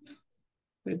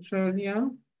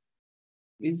 Petroleum.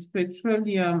 Is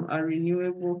petroleum a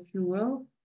renewable fuel?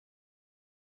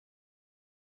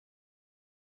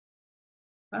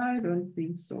 I don't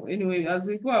think so. Anyway, as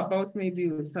we go about, maybe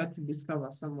we'll start to discover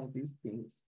some of these things.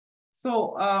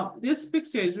 So this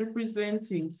picture is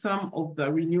representing some of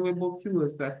the renewable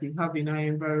fuels that we have in our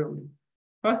environment.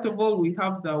 First of all, we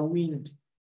have the wind.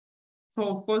 So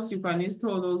of course, you can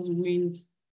install those wind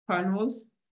panels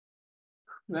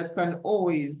that can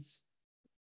always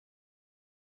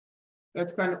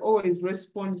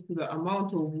respond to the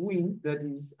amount of wind that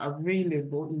is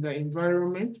available in the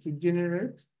environment to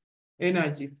generate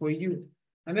energy for you.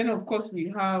 And then of course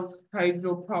we have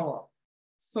hydropower.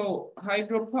 So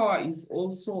hydropower is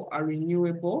also a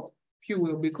renewable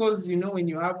fuel because you know when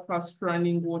you have fast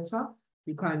running water,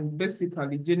 you can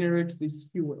basically generate this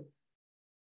fuel.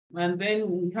 And then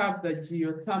we have the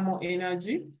geothermal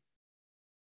energy.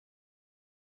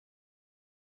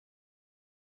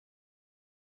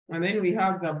 And then we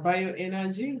have the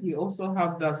bioenergy. We also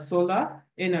have the solar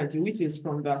energy, which is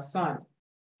from the sun.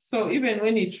 So even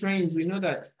when it rains, we know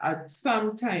that at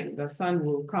some time the sun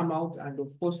will come out and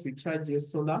of course recharge your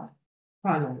solar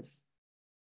panels.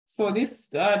 So this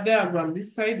diagram,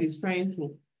 this side is trying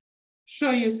to show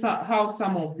you how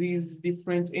some of these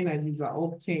different energies are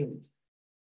obtained.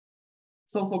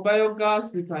 So for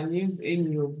biogas, we can use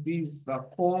any of these, the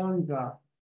corn, the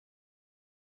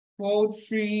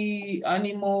poultry,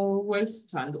 animal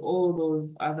waste, and all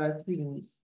those other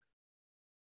things.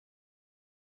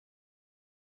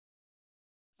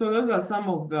 So those are some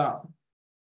of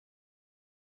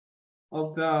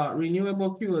the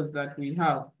renewable fuels that we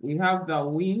have. We have the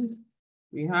wind,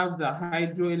 we have the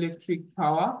hydroelectric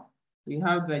power, we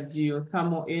have the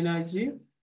geothermal energy,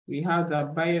 we have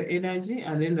the bioenergy,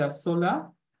 and then the solar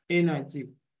energy.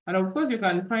 And of course, you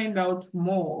can find out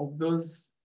more of those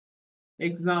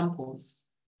examples.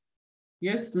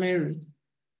 Yes, Mary.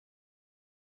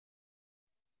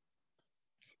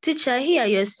 Teacher, here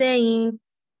you're saying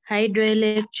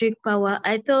hydroelectric power.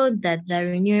 I thought that the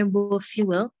renewable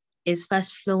fuel is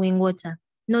fast flowing water,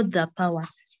 not the power.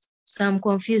 So I'm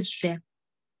confused there.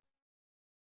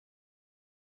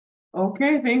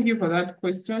 Okay, thank you for that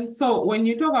question. So when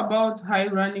you talk about high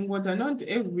running water, not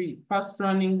every fast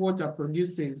running water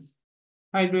produces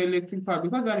hydroelectric power,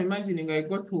 because I'm imagining I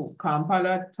go to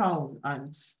Kampala town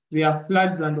and there are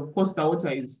floods and of course the water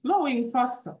is flowing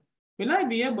faster. Will I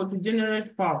be able to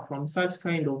generate power from such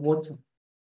kind of water?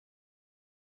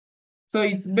 So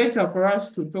it's better for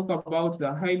us to talk about the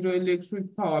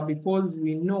hydroelectric power because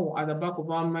we know at the back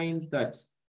of our mind that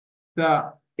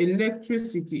the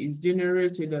electricity is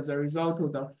generated as a result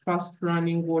of the fast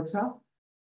running water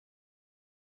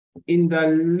in the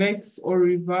lakes or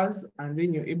rivers, and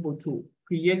then you're able to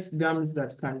create dams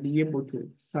that can be able to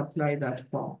supply that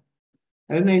power.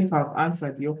 I don't know if I've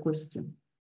answered your question.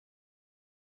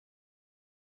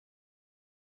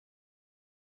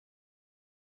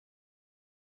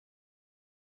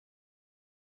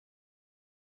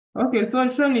 Okay, so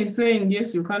Sean is saying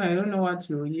yes, you can. I don't know what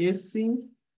you're yesing.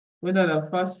 Whether the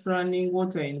fast running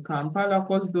water in Kampala, of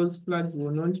course, those floods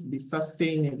will not be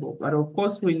sustainable. But of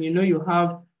course, when you know you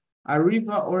have a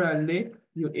river or a lake,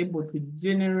 you're able to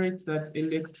generate that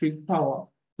electric power,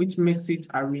 which makes it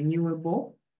a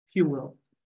renewable fuel.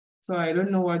 So I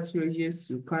don't know what your yes,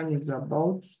 you can is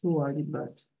about, sorry,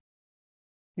 but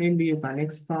maybe you can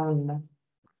expound now.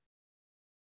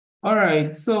 All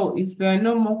right, so if there are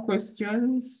no more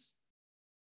questions,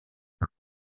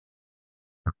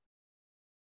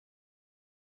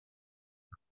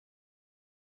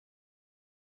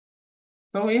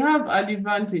 so we have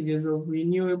advantages of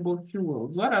renewable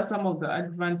fuels. What are some of the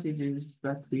advantages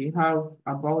that we have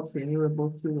about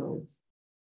renewable fuels?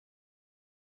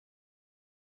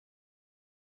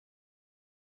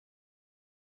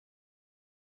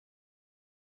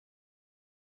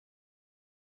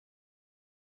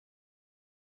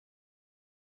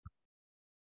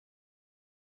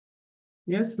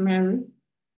 Yes, Mary?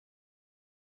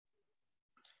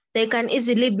 They can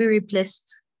easily be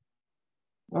replaced.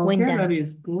 Okay, that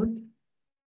is good.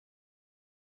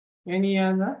 Any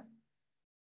other?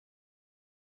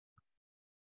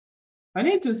 I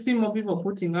need to see more people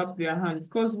putting up their hands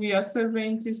because we are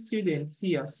 70 students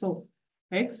here. So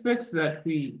I expect that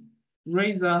we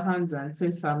raise our hands and say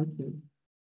something.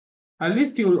 At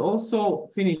least you'll also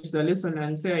finish the lesson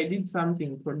and say, I did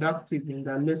something productive in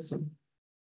the lesson.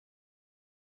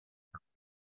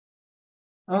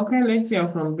 Okay, let's hear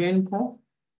from Benko.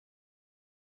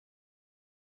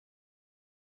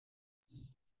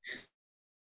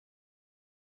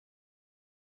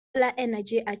 Solar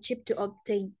energy are cheap to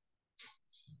obtain.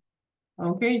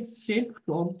 Okay, it's cheap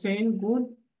to obtain. Good.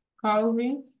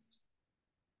 Calvin?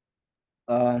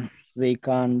 They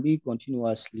can be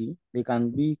continuously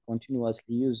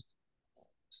used.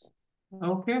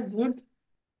 Okay, good.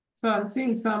 So I'm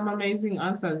seeing some amazing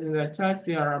answers in the chat.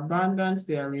 They are abundant,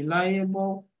 they are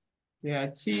reliable, they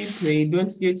are cheap, they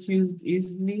don't get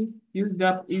used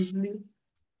up easily.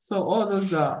 So all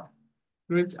those are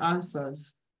great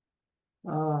answers.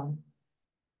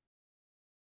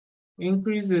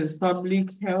 Increases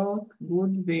public health,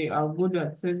 good. They are good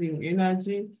at saving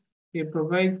energy. They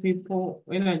provide people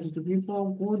energy to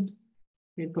people, good.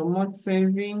 They promote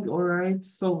saving, all right.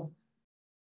 So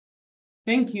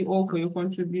thank you all for your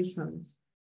contributions.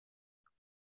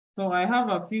 So I have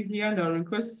a few here and I'll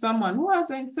request someone who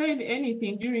hasn't said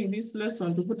anything during this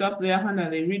lesson to put up their hand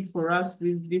and they read for us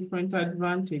these different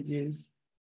advantages.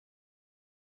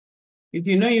 If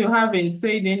you know you haven't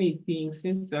said anything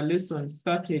since the lesson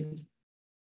started.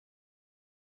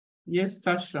 Yes,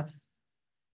 Tasha.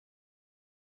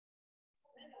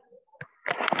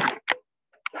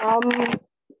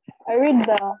 I read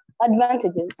the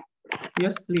advantages.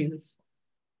 Yes, please.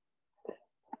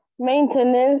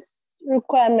 Maintenance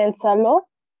requirements are low,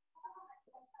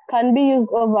 can be used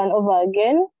over and over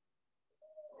again,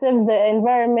 saves the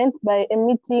environment by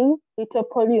emitting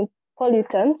little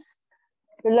pollutants,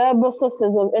 reliable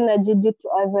sources of energy due to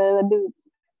availability.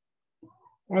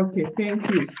 Okay, thank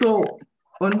you. So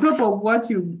on top of what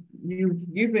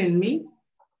you've given me,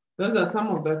 those are some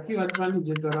of the few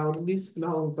advantages that I would list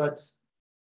now, but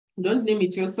don't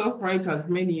limit yourself, write as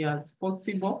many as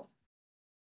possible,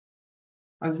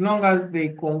 as long as they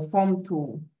conform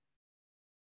to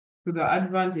the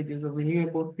advantages of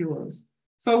renewable fuels.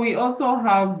 So we also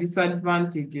have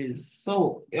disadvantages.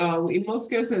 So in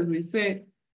most cases, we say,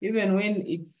 even when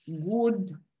it's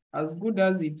good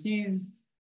as it is,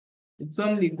 it's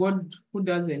only God who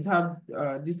doesn't have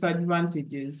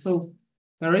disadvantages. So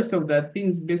the rest of the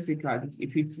things, basically,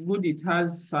 if it's good, it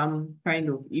has some kind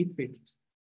of effect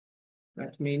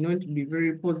that may not be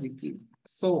very positive.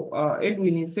 So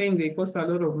Edwin is saying they cost a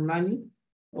lot of money.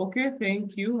 Okay,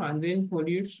 thank you. And then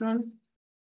pollution.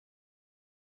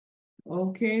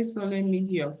 Okay, so let me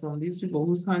hear from these people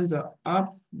whose hands are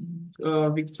up.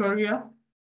 Victoria.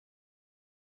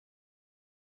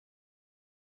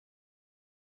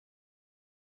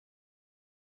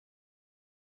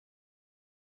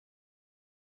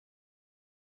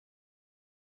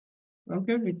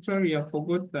 Okay, Victoria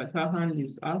forgot that her hand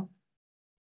is up.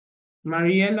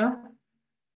 Mariella.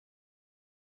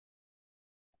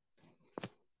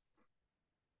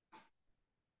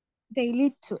 They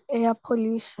lead to air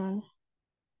pollution.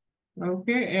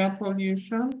 Okay, air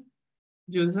pollution.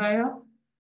 Josiah.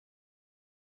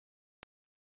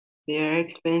 They are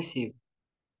expensive.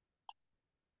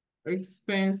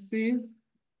 Expensive.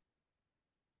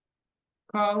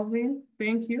 Calvin,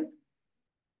 thank you.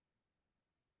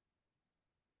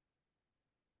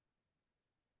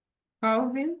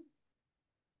 Calvin.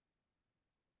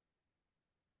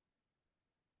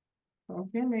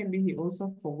 Okay, maybe he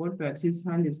also forgot that his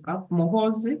hand is up.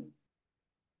 Mohozi?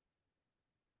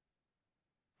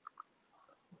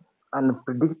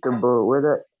 Unpredictable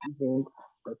weather events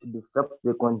that disrupt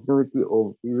the continuity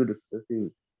of these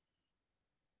resources.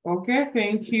 Okay,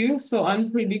 thank you. So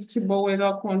unpredictable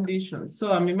weather conditions.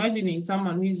 So I'm imagining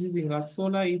someone who is using a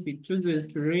solar, if it chooses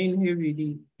to rain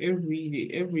heavily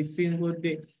every single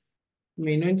day,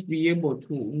 may not be able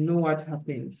to know what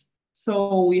happens.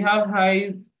 So we have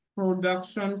high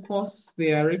production costs,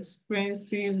 they are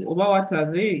expensive. Over what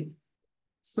are they?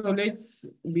 So let's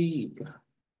be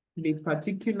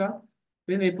particular.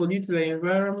 Then they pollute the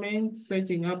environment.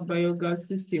 Setting up biogas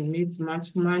system needs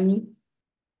much money.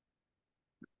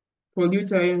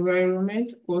 Pollute our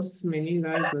environment, costs many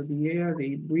lives of the air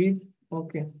they breathe.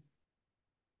 Okay.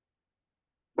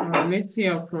 Let's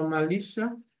hear from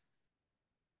Alicia.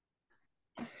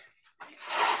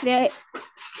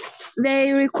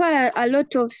 They require a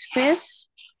lot of space.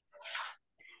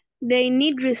 They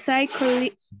need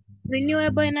recycling.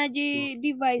 Renewable energy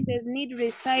devices need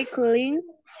recycling.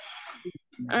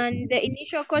 And the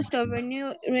initial cost of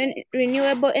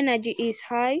renewable energy is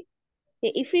high.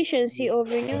 The efficiency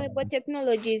of renewable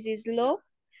technologies is low.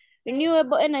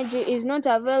 Renewable energy is not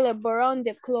available around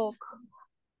the clock.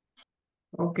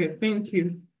 Okay, thank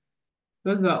you.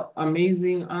 Those are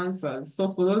amazing answers.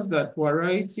 So for those that were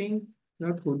writing,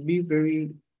 that would be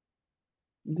very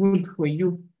good for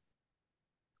you.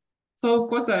 So of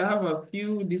course, I have a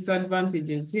few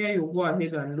disadvantages here. You go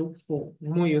ahead and look for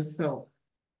more yourself.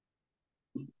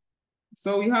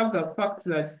 So we have the fact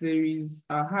that there is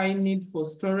a high need for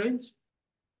storage.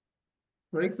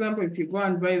 For example, if you go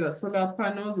and buy the solar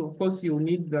panels, of course, you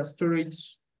need the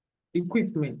storage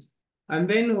equipment. And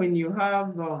then when you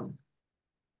have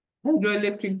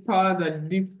hydroelectric power, the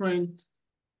different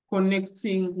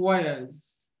connecting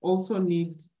wires also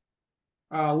need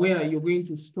where you're going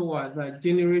to store the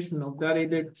generation of that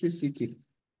electricity,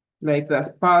 like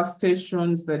the power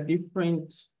stations, the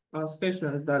different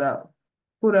stations that are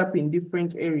put up in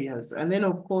different areas. And then,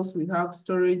 of course, we have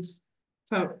storage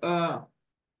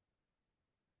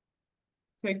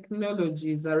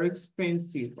technologies are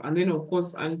expensive. And then, of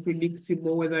course,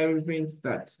 unpredictable weather events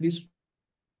that disrupt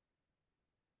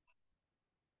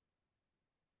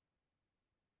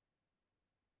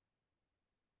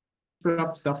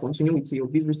the continuity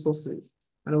of these resources.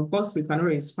 And of course, we can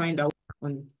always find out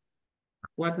on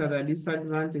what are the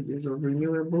disadvantages of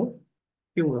renewable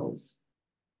fuels.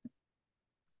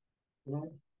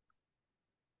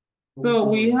 So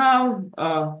we have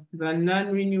the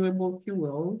non-renewable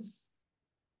fuels.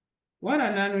 What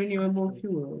are non-renewable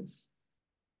fuels?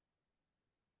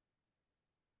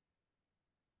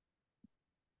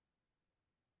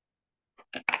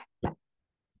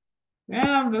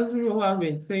 Yeah, those who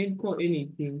haven't said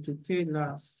anything to tell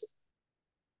us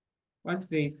what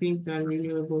they think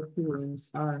non-renewable fuels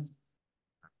are.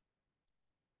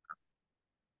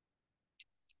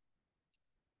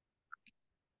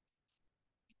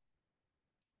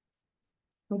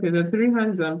 Okay, the 3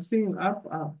 hands I'm seeing up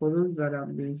are for those that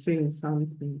have been saying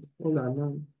something all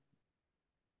along.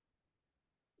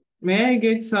 May I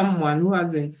get someone who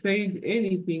hasn't said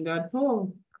anything at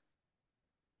all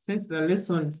since the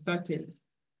lesson started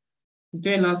to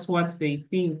tell us what they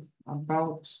think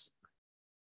about?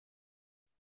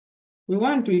 We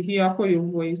want to hear all your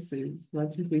voices,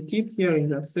 but if we keep hearing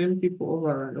the same people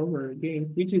over and over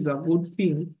again, which is a good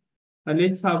thing, and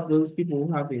let's have those people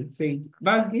who haven't said.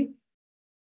 Baggy?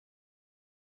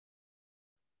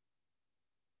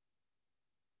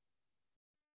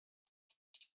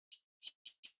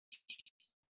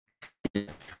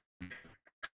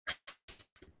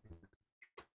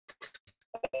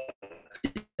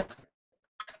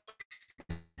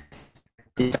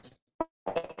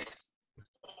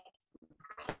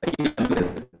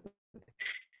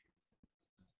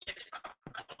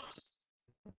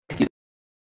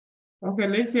 Okay,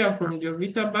 let's hear from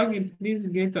Jovita. Baggy, please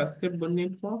get a stable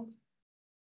network.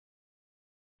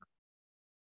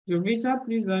 Jovita,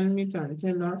 please unmute and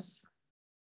tell us.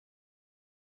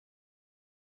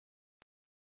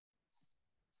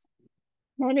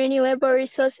 Non-renewable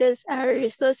resources are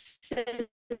resources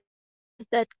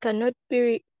that cannot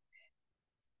be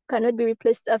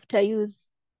replaced after use.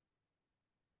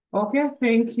 Okay,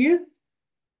 thank you.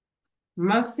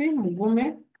 Mercy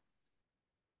Mugume.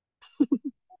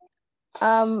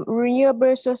 Renewable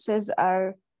resources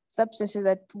are substances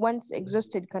that once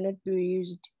exhausted cannot be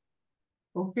reused.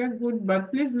 Okay, good.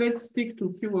 But please let's stick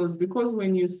to fuels, because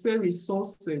when you say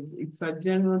resources, it's a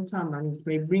general term and it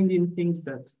may bring in things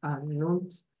that are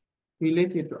not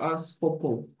related to our scope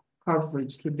of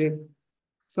coverage today.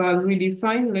 So as we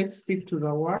define, let's stick to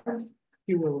the word.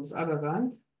 fuels other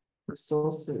than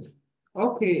resources.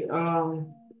 Okay,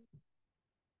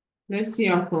 let's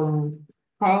hear from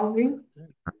Calvin.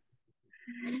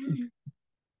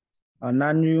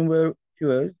 Non-renewable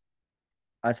fuels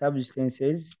are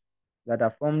substances that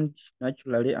are formed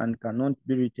naturally and cannot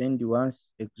be retained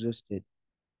once exhausted.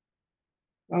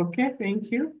 Okay,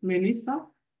 thank you. Melissa?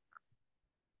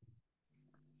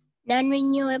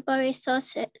 Non-renewable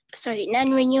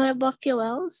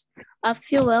fuels are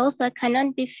fuels that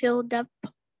cannot be filled up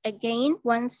again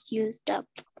once used up.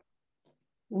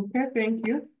 Okay, thank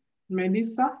you.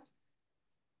 Melissa?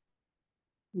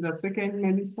 The second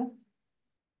Melissa?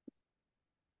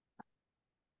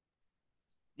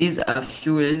 These are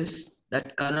fuels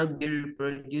that cannot be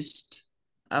reproduced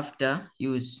after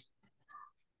use.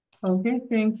 Okay,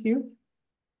 thank you.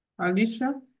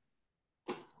 Alicia?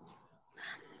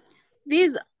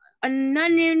 A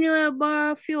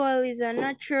non-renewable fuel is a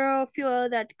natural fuel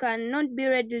that cannot be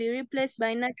readily replaced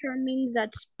by natural means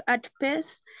at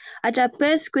a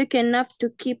pace quick enough to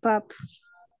keep up.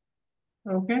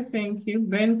 Okay, thank you.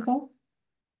 Benko?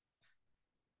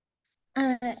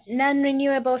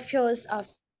 Non-renewable fuels are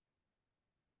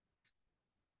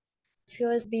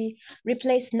fuels be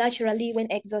replaced naturally when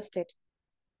exhausted.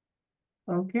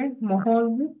 Okay,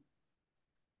 Mohozi?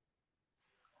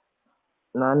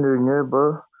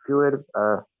 Non-renewable fuels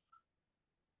are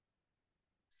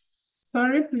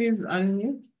Sorry, please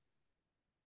unmute.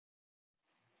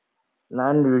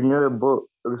 non-renewable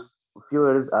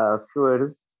fuels are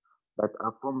fuels that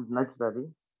are formed naturally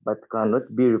but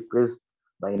cannot be replaced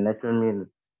by natural means.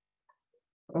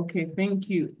 Okay, thank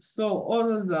you. So all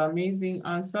those are amazing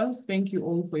answers. Thank you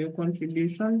all for your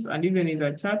contributions. And even in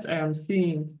the chat, I am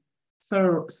seeing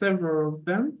several of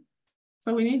them.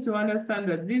 So we need to understand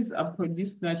that these are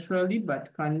produced naturally,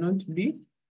 but cannot be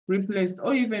replaced,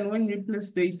 or even when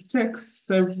replaced, they take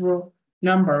several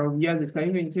number of years. It can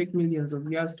even take millions of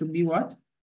years to be what?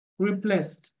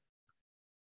 Replaced.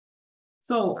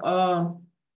 So, of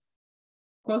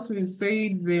course, we've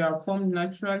said they are formed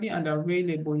naturally and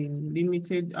available in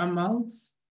limited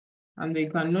amounts, and they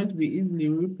cannot be easily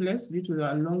replaced due to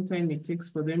the long time it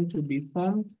takes for them to be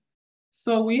formed.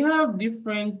 So we have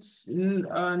different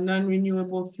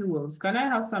non-renewable fuels. Can I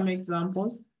have some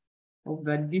examples of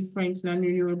the different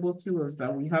non-renewable fuels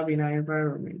that we have in our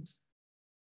environment?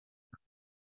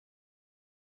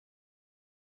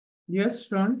 Yes,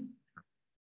 Sean?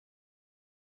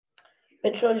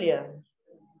 Petroleum.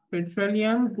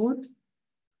 Petroleum, good.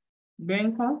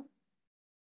 Benko?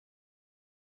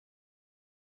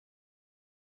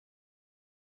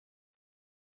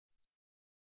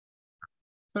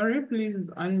 Sorry, please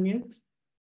unmute.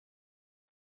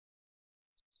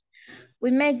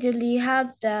 We majorly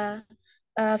have the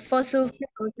fossil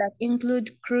fuels that include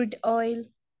crude oil,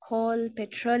 coal,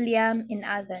 petroleum, and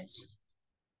others.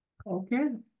 Okay,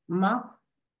 Mark,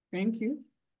 thank you.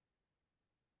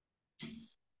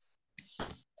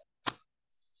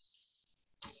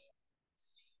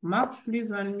 Mark,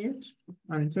 please unmute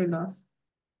and tell us.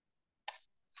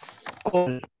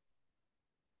 Coal.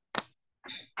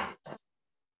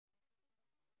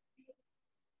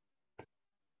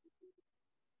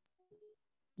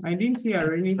 I didn't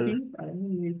hear anything. I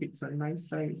don't know if it's on my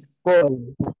side.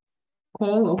 Coal.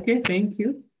 Coal, okay, thank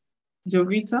you.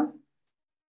 Jovita?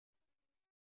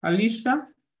 Alicia?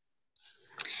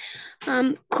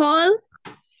 Coal,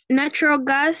 natural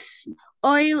gas,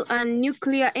 oil, and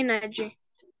nuclear energy.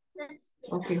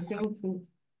 Okay, thank you.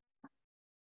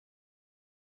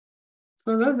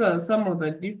 So those are some of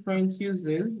the different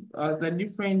uses, the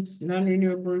different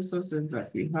non-renewable resources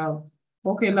that we have.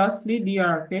 Okay, lastly,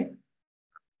 DRK.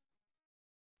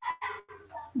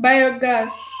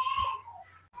 Biogas.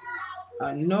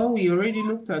 No, we already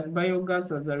looked at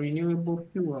biogas as a renewable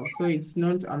fuel, so it's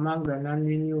not among the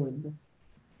non-renewable.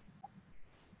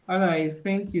 Otherwise,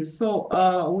 thank you.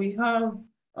 So we have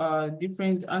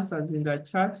different answers in the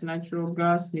chat: natural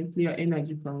gas, nuclear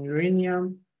energy from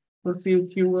uranium, fossil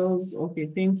fuels.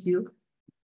 Okay, thank you.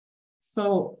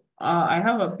 So I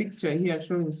have a picture here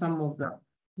showing some of the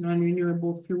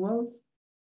non-renewable fuels.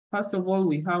 First of all,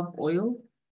 we have oil,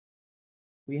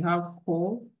 we have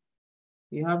coal,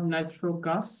 we have natural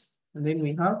gas, and then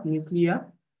we have nuclear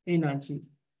energy.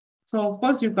 So of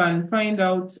course, you can find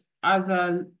out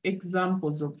other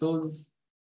examples of those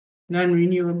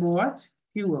non-renewable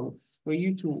fuels for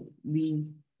you to be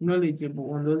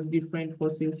knowledgeable on those different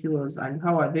fossil fuels and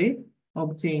how are they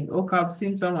obtained. Okay, I've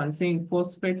seen someone saying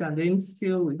phosphate, and then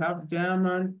still we have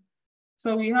diamond.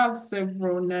 So we have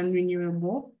several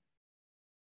non-renewable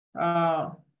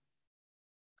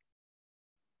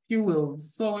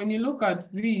fuels. So when you look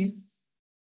at this,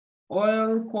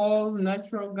 oil, coal,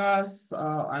 natural gas,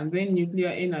 and then nuclear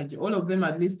energy. All of them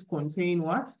at least contain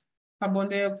what? Carbon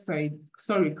dioxide,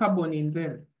 sorry, carbon in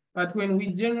them. But when we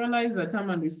generalize the term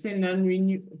and we say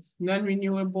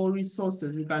non-renewable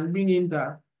resources, we can bring in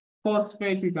the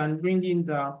phosphate, we can bring in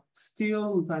the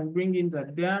steel, we can bring in the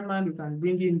diamond, we can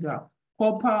bring in the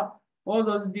copper, all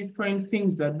those different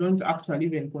things that don't actually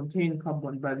even contain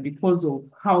carbon, but because of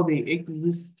how they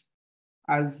exist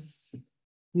as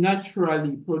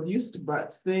naturally produced,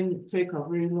 but then take a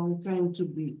very long time to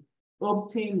be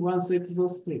obtained once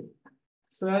exhausted.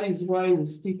 So that is why we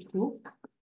stick to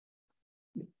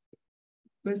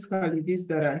basically these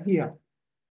that are here.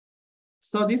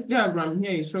 So this diagram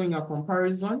here is showing a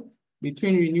comparison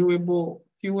between renewable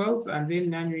fuels and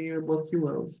then non-renewable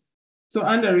fuels. So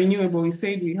under renewable, we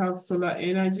said we have solar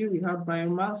energy, we have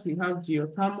biomass, we have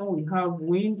geothermal, we have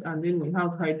wind, and then we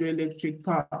have hydroelectric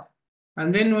power.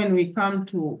 And then when we come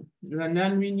to the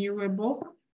non-renewable,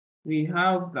 we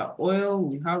have the oil,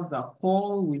 we have the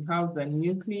coal, we have the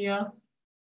nuclear,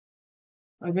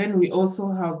 and then we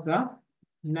also have the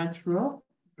natural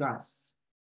gas.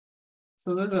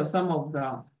 So those are some of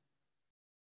the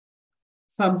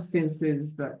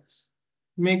substances that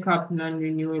make up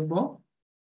non-renewable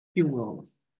fuels.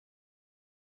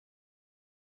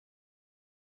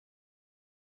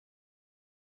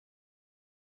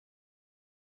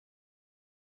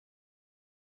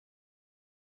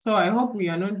 So I hope we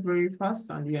are not very fast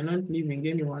and we are not leaving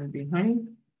anyone behind.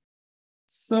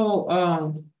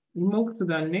 So we move to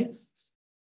the next.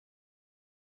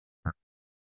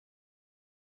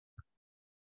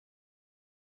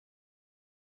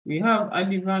 We have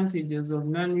advantages of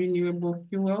non-renewable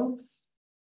fuels.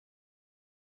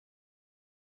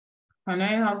 Can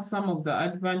I have some of the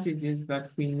advantages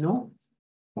that we know?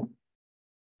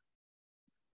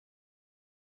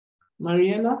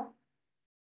 Mariela?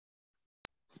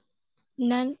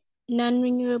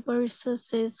 Non-renewable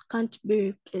resources can't be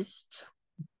replaced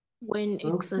when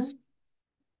exhausted.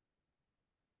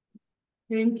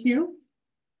 Thank you.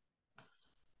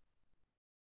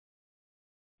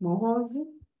 Mohozi?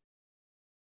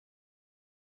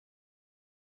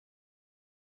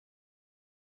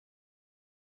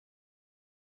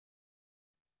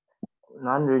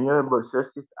 Non-renewable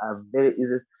sources are very easy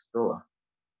to store.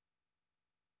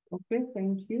 Okay,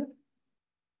 thank you.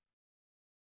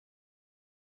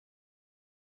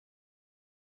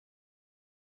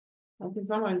 Okay,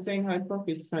 someone saying high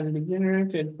profits can be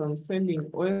generated from selling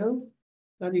oil.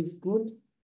 That is good.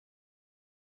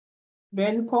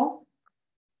 Benko?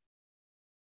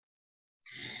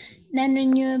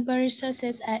 Non-renewable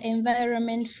resources are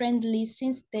environment friendly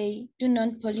since they do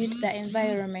not pollute the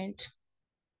environment.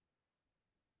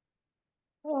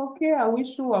 Okay, are we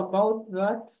sure about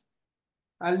that?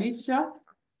 Alicia?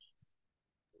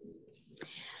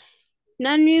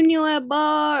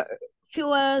 Non-renewable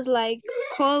fuels like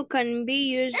coal can be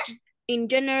used in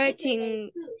generating.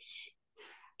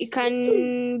 It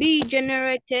can be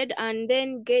generated and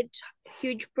then get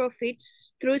huge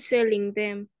profits through selling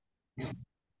them.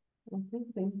 Okay,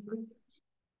 thank you.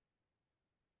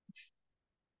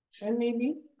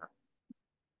 Emily?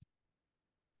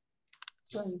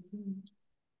 Sorry.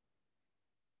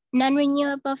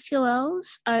 Non-renewable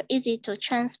fuels are easy to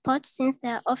transport since they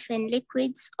are often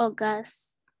liquids or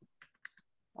gas.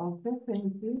 Okay,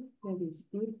 thank you. That is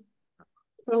good.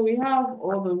 So we have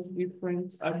all those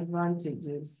different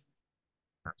advantages.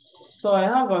 So I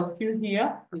have a few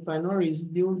here. You can always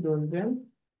build on them.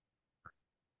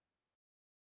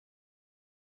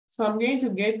 So I'm going to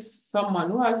get someone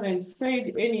who hasn't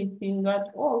said anything at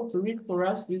all to read for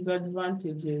us these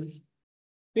advantages.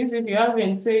 Please, if you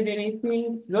haven't said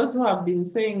anything, those who have been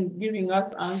saying, giving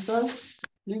us answers,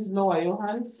 please lower your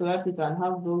hands so that we can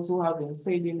have those who haven't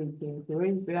said anything to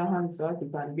raise their hands so that we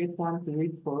can get one to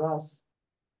read for us.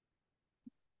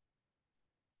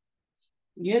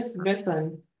 Yes,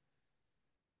 Bethany.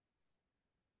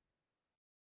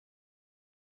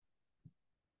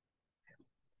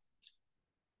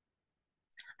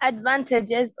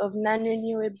 Advantages of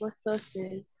non-renewable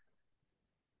sources.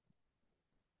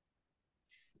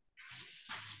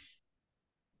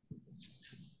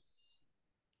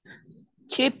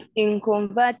 Cheap in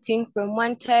converting from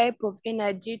one type of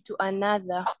energy to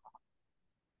another.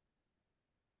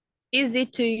 Easy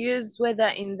to use whether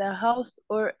in the house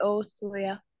or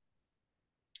elsewhere.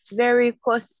 Very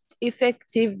cost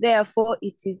effective, therefore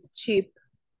it is cheap.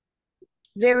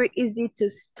 Very easy to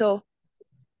store.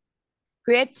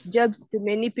 Creates jobs to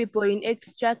many people in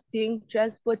extracting,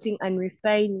 transporting, and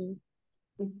refining.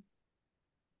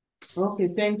 Okay,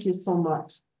 thank you so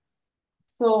much.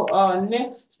 So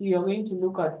next we are going to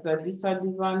look at the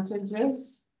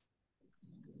disadvantages.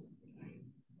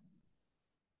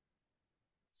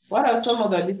 What are some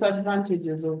of the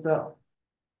disadvantages of the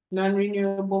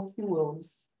non-renewable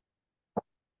fuels?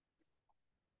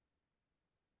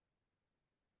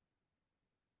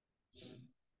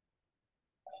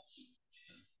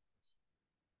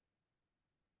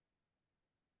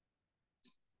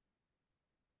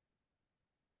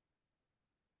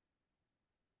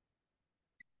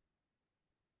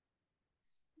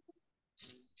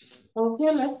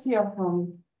 Okay, let's hear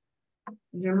from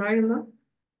Jemima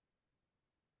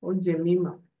or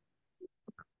Jemima.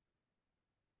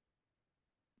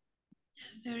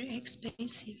 Very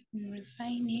expensive in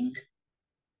refining.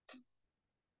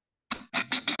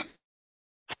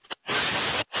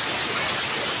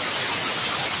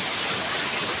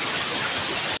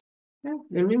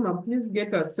 Jemima, please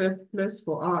get a safe place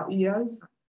for our ears.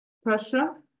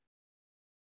 Tasha?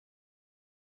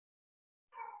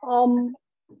 A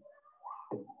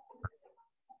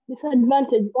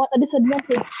disadvantage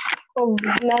of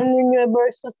non-renewable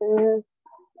sources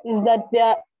is that they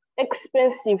are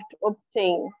expensive to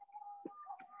obtain.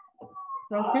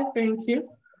 Okay, thank you.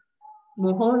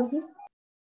 Mohozi?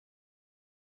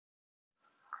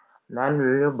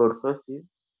 Non-renewable sources,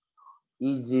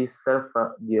 e.g.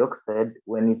 sulfur dioxide,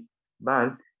 when it's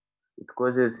burnt, it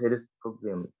causes health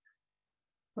problems.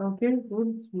 Okay,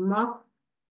 good. Mark?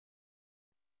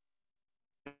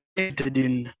 Limited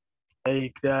in,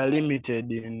 like they are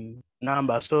limited in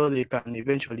number, so they can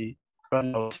eventually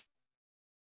run out.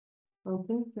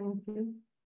 Okay, thank you.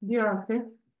 Dear, okay.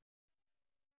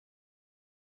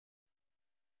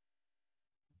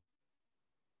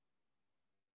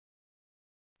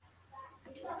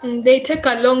 They take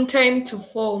a long time to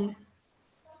form.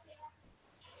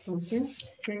 Okay,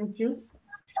 thank you.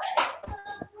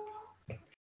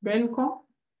 Benko?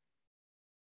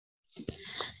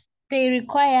 They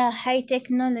require high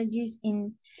technologies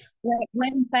in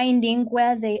when finding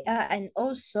where they are and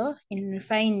also in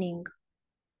refining.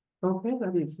 Okay,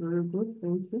 that is very good.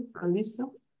 Thank you. Alicia?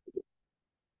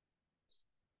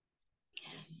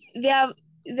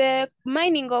 The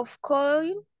mining of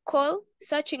coal,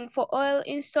 searching for oil,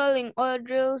 installing oil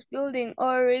drills, building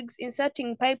oil rigs,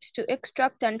 inserting pipes to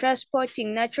extract and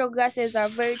transporting natural gases are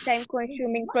very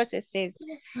time-consuming processes.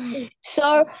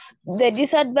 So the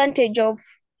disadvantage of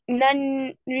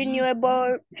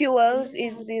non-renewable fuels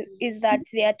is that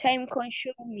they are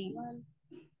time-consuming.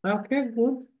 Okay,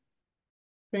 good.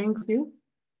 Thank you.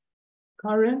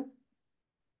 Karen?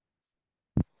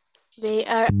 They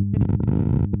are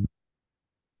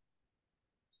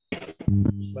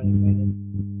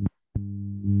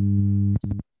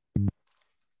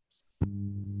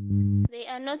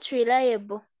not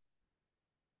reliable.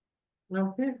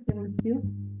 Okay, thank you.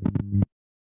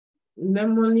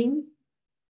 Lemoning?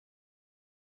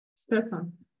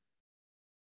 Stefan?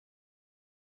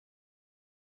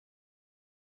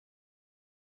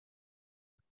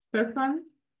 Stefan?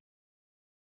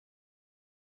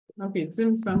 Okay, it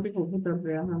seems some people put up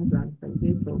their hands and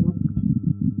they forgot.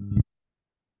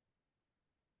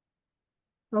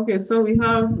 Okay, so we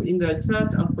have in the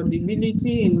chat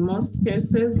affordability. In most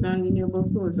cases, non-renewable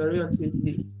fuels are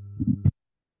relatively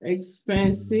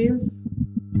expensive.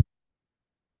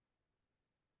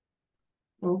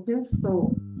 Okay,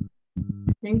 so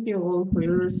thank you all for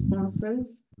your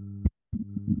responses.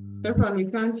 Stefan, we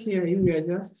can't hear you. We are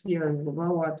just hearing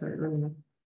about what I don't know.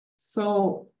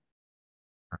 So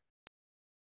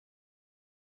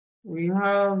we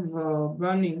have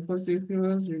burning fossil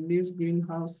fuels release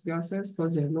greenhouse gases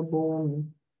causing global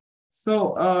warming.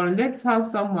 So let's have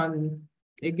someone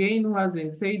again who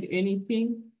hasn't said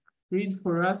anything read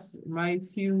for us my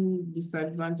few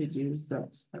disadvantages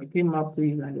that I came up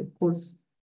with, and of course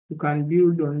you can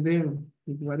build on them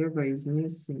with whatever is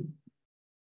missing.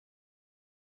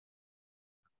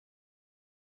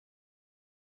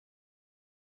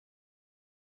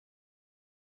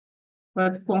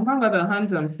 But compare the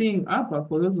hands I'm seeing up are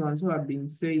for those ones who have been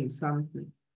saying something.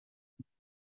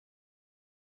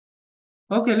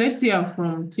 Okay, let's hear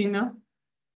from Tina.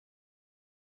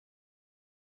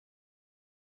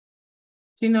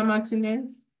 Tina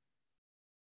Martinez.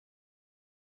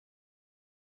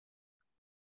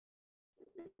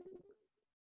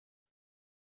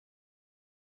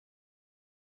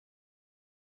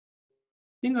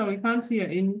 Tina, we can't hear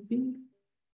anything.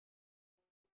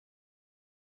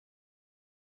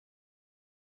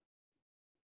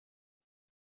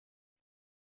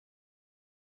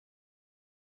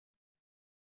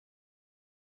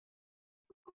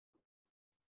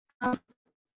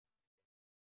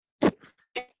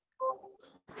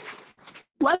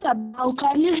 What about,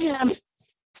 can you hear me?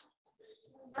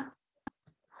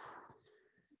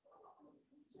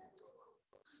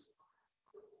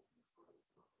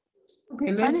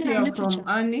 Okay, let's hear from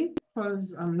Annie,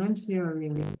 because I'm not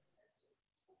hearing it.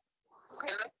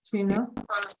 Tina?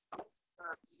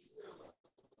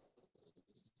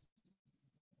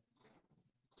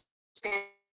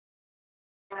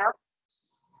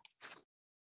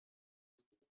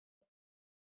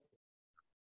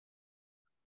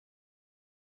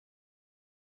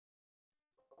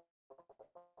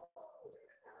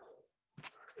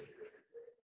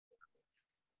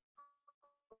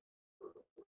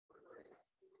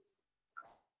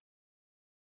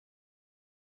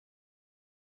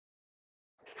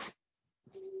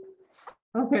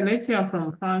 Okay, let's hear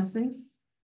from Francis.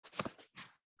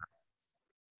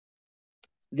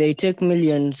 They take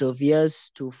millions of years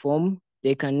to form.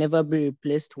 They can never be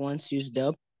replaced once used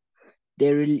up.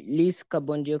 They release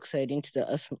carbon dioxide into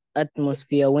the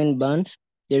atmosphere when burnt.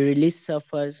 They release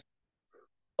sulfur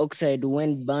oxide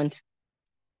when burnt,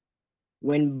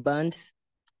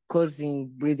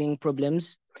 causing breathing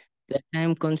problems. They're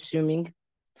time consuming.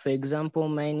 For example,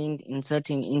 mining,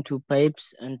 inserting into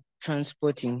pipes, and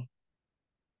transporting.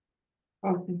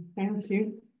 Okay, thank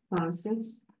you,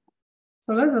 Francis.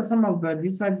 So those are some of the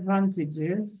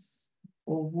disadvantages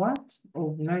of what?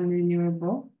 Of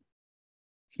non-renewable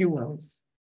fuels.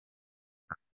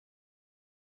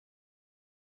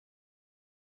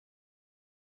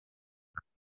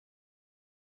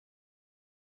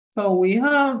 So we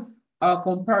have a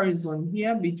comparison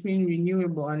here between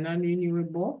renewable and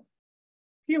non-renewable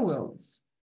fuels.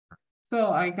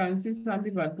 So I can see some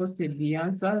people have posted the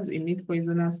answers: emit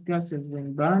poisonous gases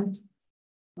when burnt.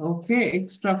 Okay,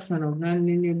 extraction of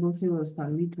non-renewable fuels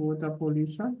can lead to water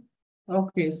pollution.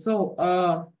 Okay,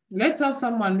 so let's have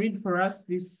someone read for us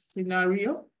this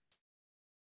scenario.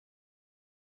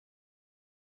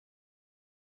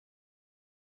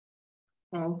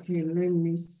 Okay, let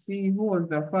me see who was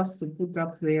the first to put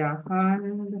up their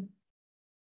hand.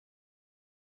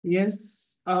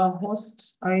 Yes,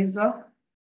 host Isaac.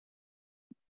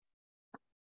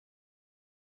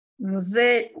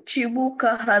 Mzee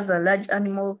Chibuka has a large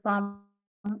animal farm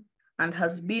and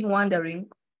has been wondering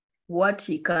what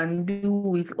he can do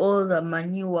with all the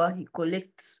manure he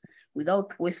collects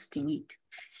without wasting it.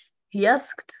 He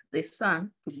asked the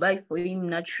sun to buy for him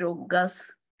natural gas,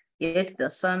 yet the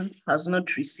sun has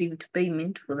not received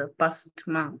payment for the past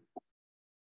month.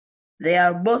 They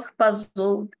are both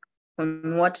puzzled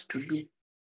on what to do.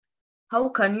 How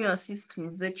can you assist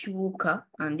Mzee Chibuka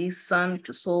and his son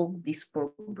to solve this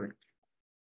problem?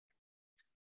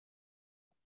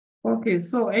 Okay,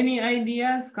 so any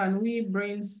ideas? Can we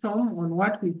brainstorm on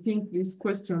what we think this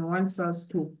question wants us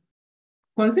to?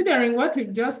 Considering what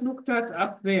we've just looked at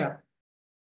up there,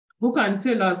 who can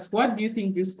tell us what do you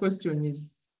think this question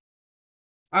is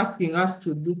asking us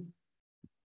to do?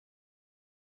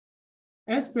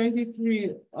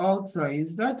 S23 Ultra,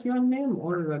 is that your name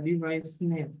or the device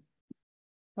name?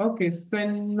 Okay,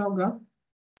 Senoga.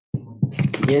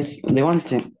 Yes, they want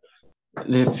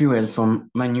the fuel from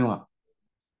manure.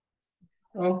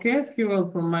 Okay,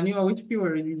 fuel from manure. Which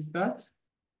fuel is that?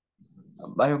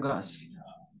 Biogas.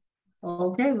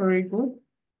 Okay, very good.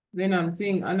 Then I'm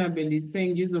seeing Annabelle is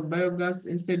saying use of biogas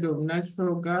instead of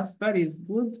natural gas. That is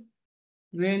good.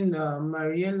 Then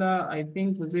Mariella, I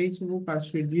think Chibuka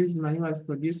should use manure to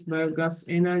produce biogas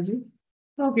energy.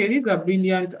 Okay, these are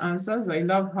brilliant answers. I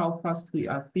love how fast we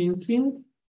are thinking.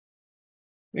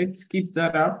 Let's keep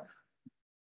that up.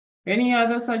 Any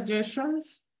other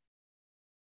suggestions?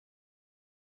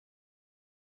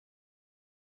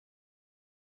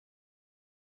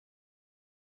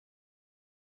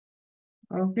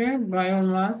 Okay,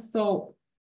 biomass. So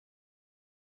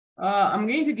I'm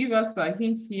going to give us a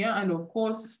hint here, and of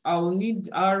course, I'll need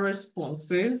our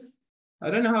responses. I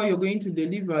don't know how you're going to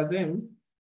deliver them,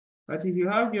 but if you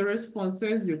have your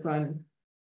responses, you can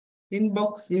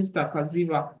inbox Mr.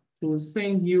 Kaziva to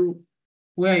send you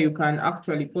where you can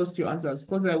actually post your answers,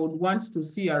 because I would want to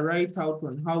see a write-out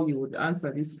on how you would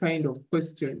answer this kind of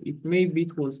question if maybe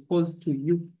it was posed to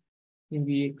you in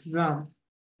the exam.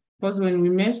 Because when we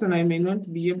mention, I may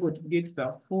not be able to get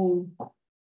the full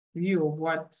view of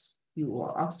what you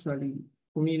are actually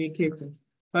communicating.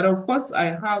 But of course, I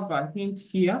have a hint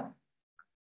here,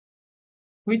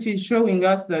 which is showing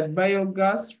us that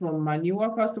biogas from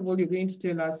manure. First of all, you're going to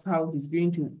tell us how he's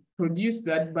going to produce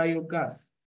that biogas.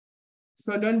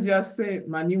 So don't just say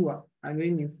manure and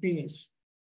then you finish.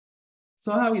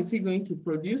 So how is he going to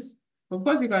produce? Of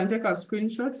course, you can take a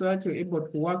screenshot so that you're able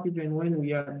to work even when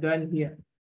we are done here.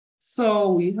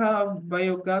 So we have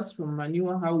biogas from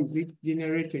manure. How is it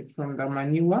generated from the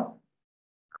manure?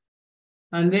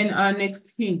 And then our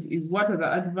next hint is what are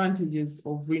the advantages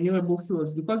of renewable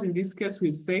fuels? Because in this case,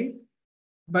 we've said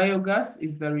Biogas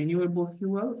is the renewable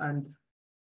fuel and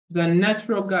the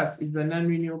natural gas is the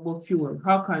non-renewable fuel.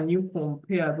 How can you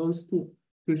compare those two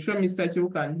to show Mr.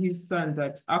 Cheuka and his son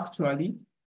that actually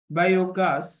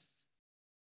biogas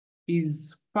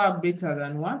is far better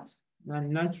than what?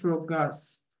 Than natural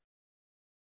gas.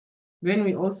 Then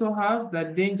we also have the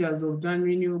dangers of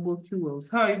non-renewable fuels.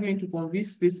 How are you going to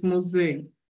convince this Mose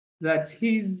that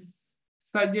his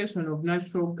suggestion of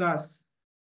natural gas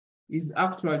is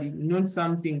actually not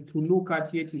something to look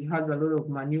at, yet he has a lot of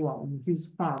manure on his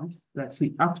farm that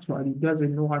he actually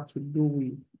doesn't know what to do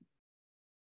with?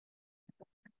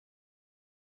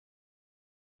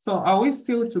 So are we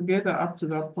still together up to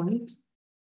that point?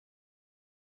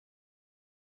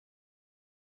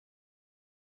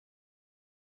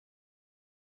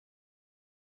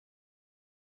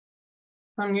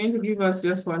 I'm going to give us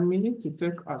just 1 minute to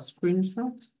take a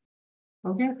screenshot.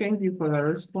 Okay, thank you for the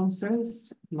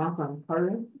responses, Mark and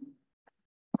Karen.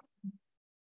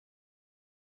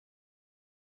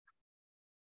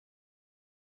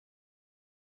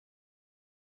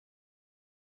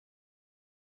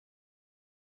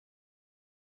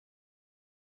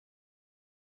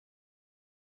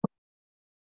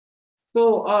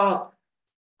 So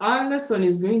our lesson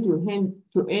is going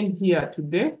to end here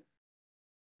today.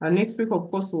 And next week,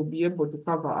 of course, we'll be able to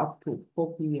cover up to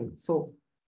 4 p.m. So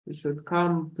we should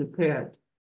come prepared.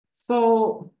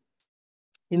 So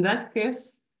in that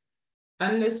case,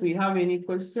 unless we have any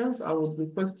questions, I would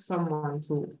request someone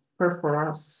to pray for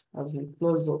us as we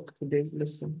close up today's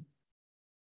lesson.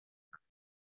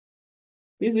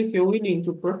 Please, if you're willing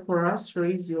to pray for us,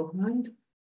 raise your hand.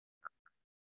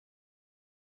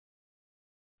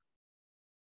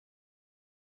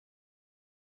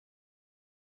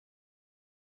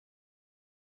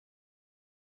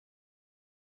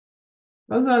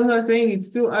 Those who are saying it's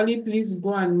too early, please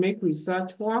go and make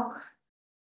research work.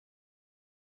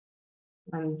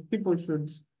 And people should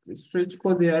stretch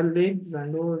their legs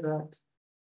and all that.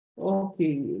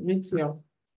 Okay, let's hear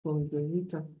from the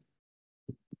Vita.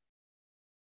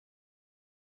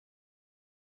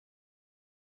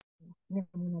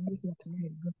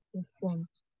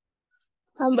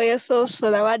 Humble yourselves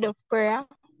for the word of prayer.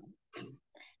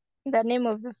 In the name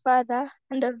of the Father,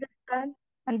 and of the Son,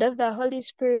 and of the Holy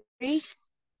Spirit.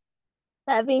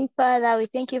 Loving Father, we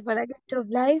thank you for the gift of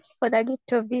life, for the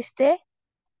gift of this day,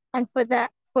 and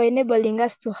for enabling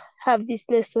us to have this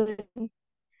lesson.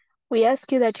 We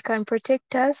ask you that you can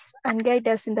protect us and guide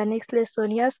us in the next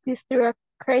lesson. We ask this through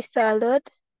Christ our Lord.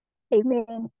 Amen.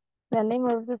 In the name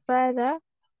of the Father,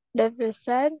 and of the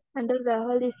Son, and of the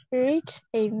Holy Spirit.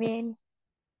 Amen.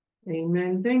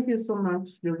 Amen. Thank you so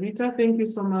much, Jovita. Thank you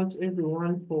so much,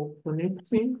 everyone, for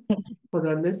connecting for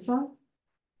the lesson.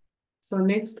 So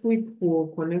next week, we'll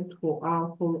connect for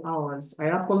our full hours. I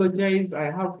apologize.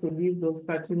 I have to leave those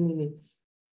 30 minutes.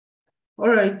 All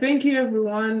right. Thank you,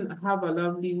 everyone. Have a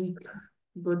lovely week.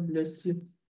 God bless you.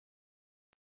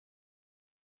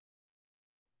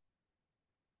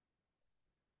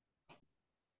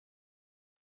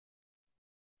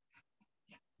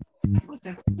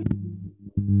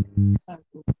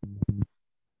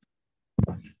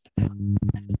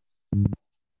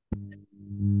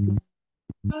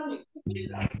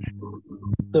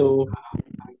 So,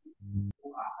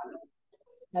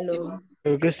 Hello.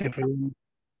 Okay, Stephen.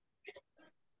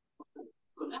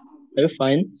 are you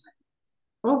fine?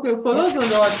 Okay, for those on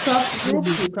the WhatsApp group,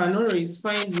 you can always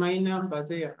find my number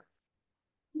there.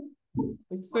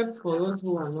 Except for those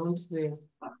who are not there.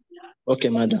 Okay,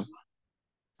 madam.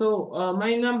 So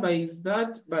my number is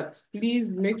that, but please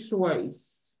make sure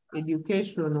it's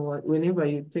education or whenever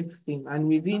you're texting and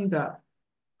within the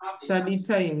study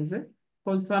times,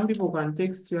 because some people can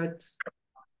text you at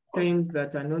times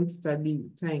that are not study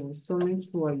times. So make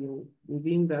sure you're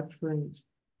within that range.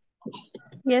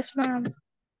 Yes, ma'am.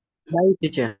 Bye,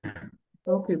 teacher.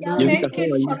 Okay, bye. Thank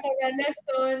you for the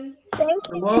lesson. Thank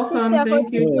You're welcome.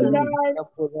 Thank you too.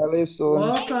 guys.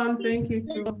 Welcome. Thank you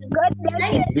too. God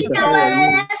bless you, Vita, how are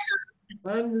you?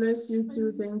 God bless you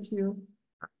too. Thank you.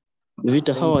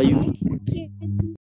 Vita, how are you?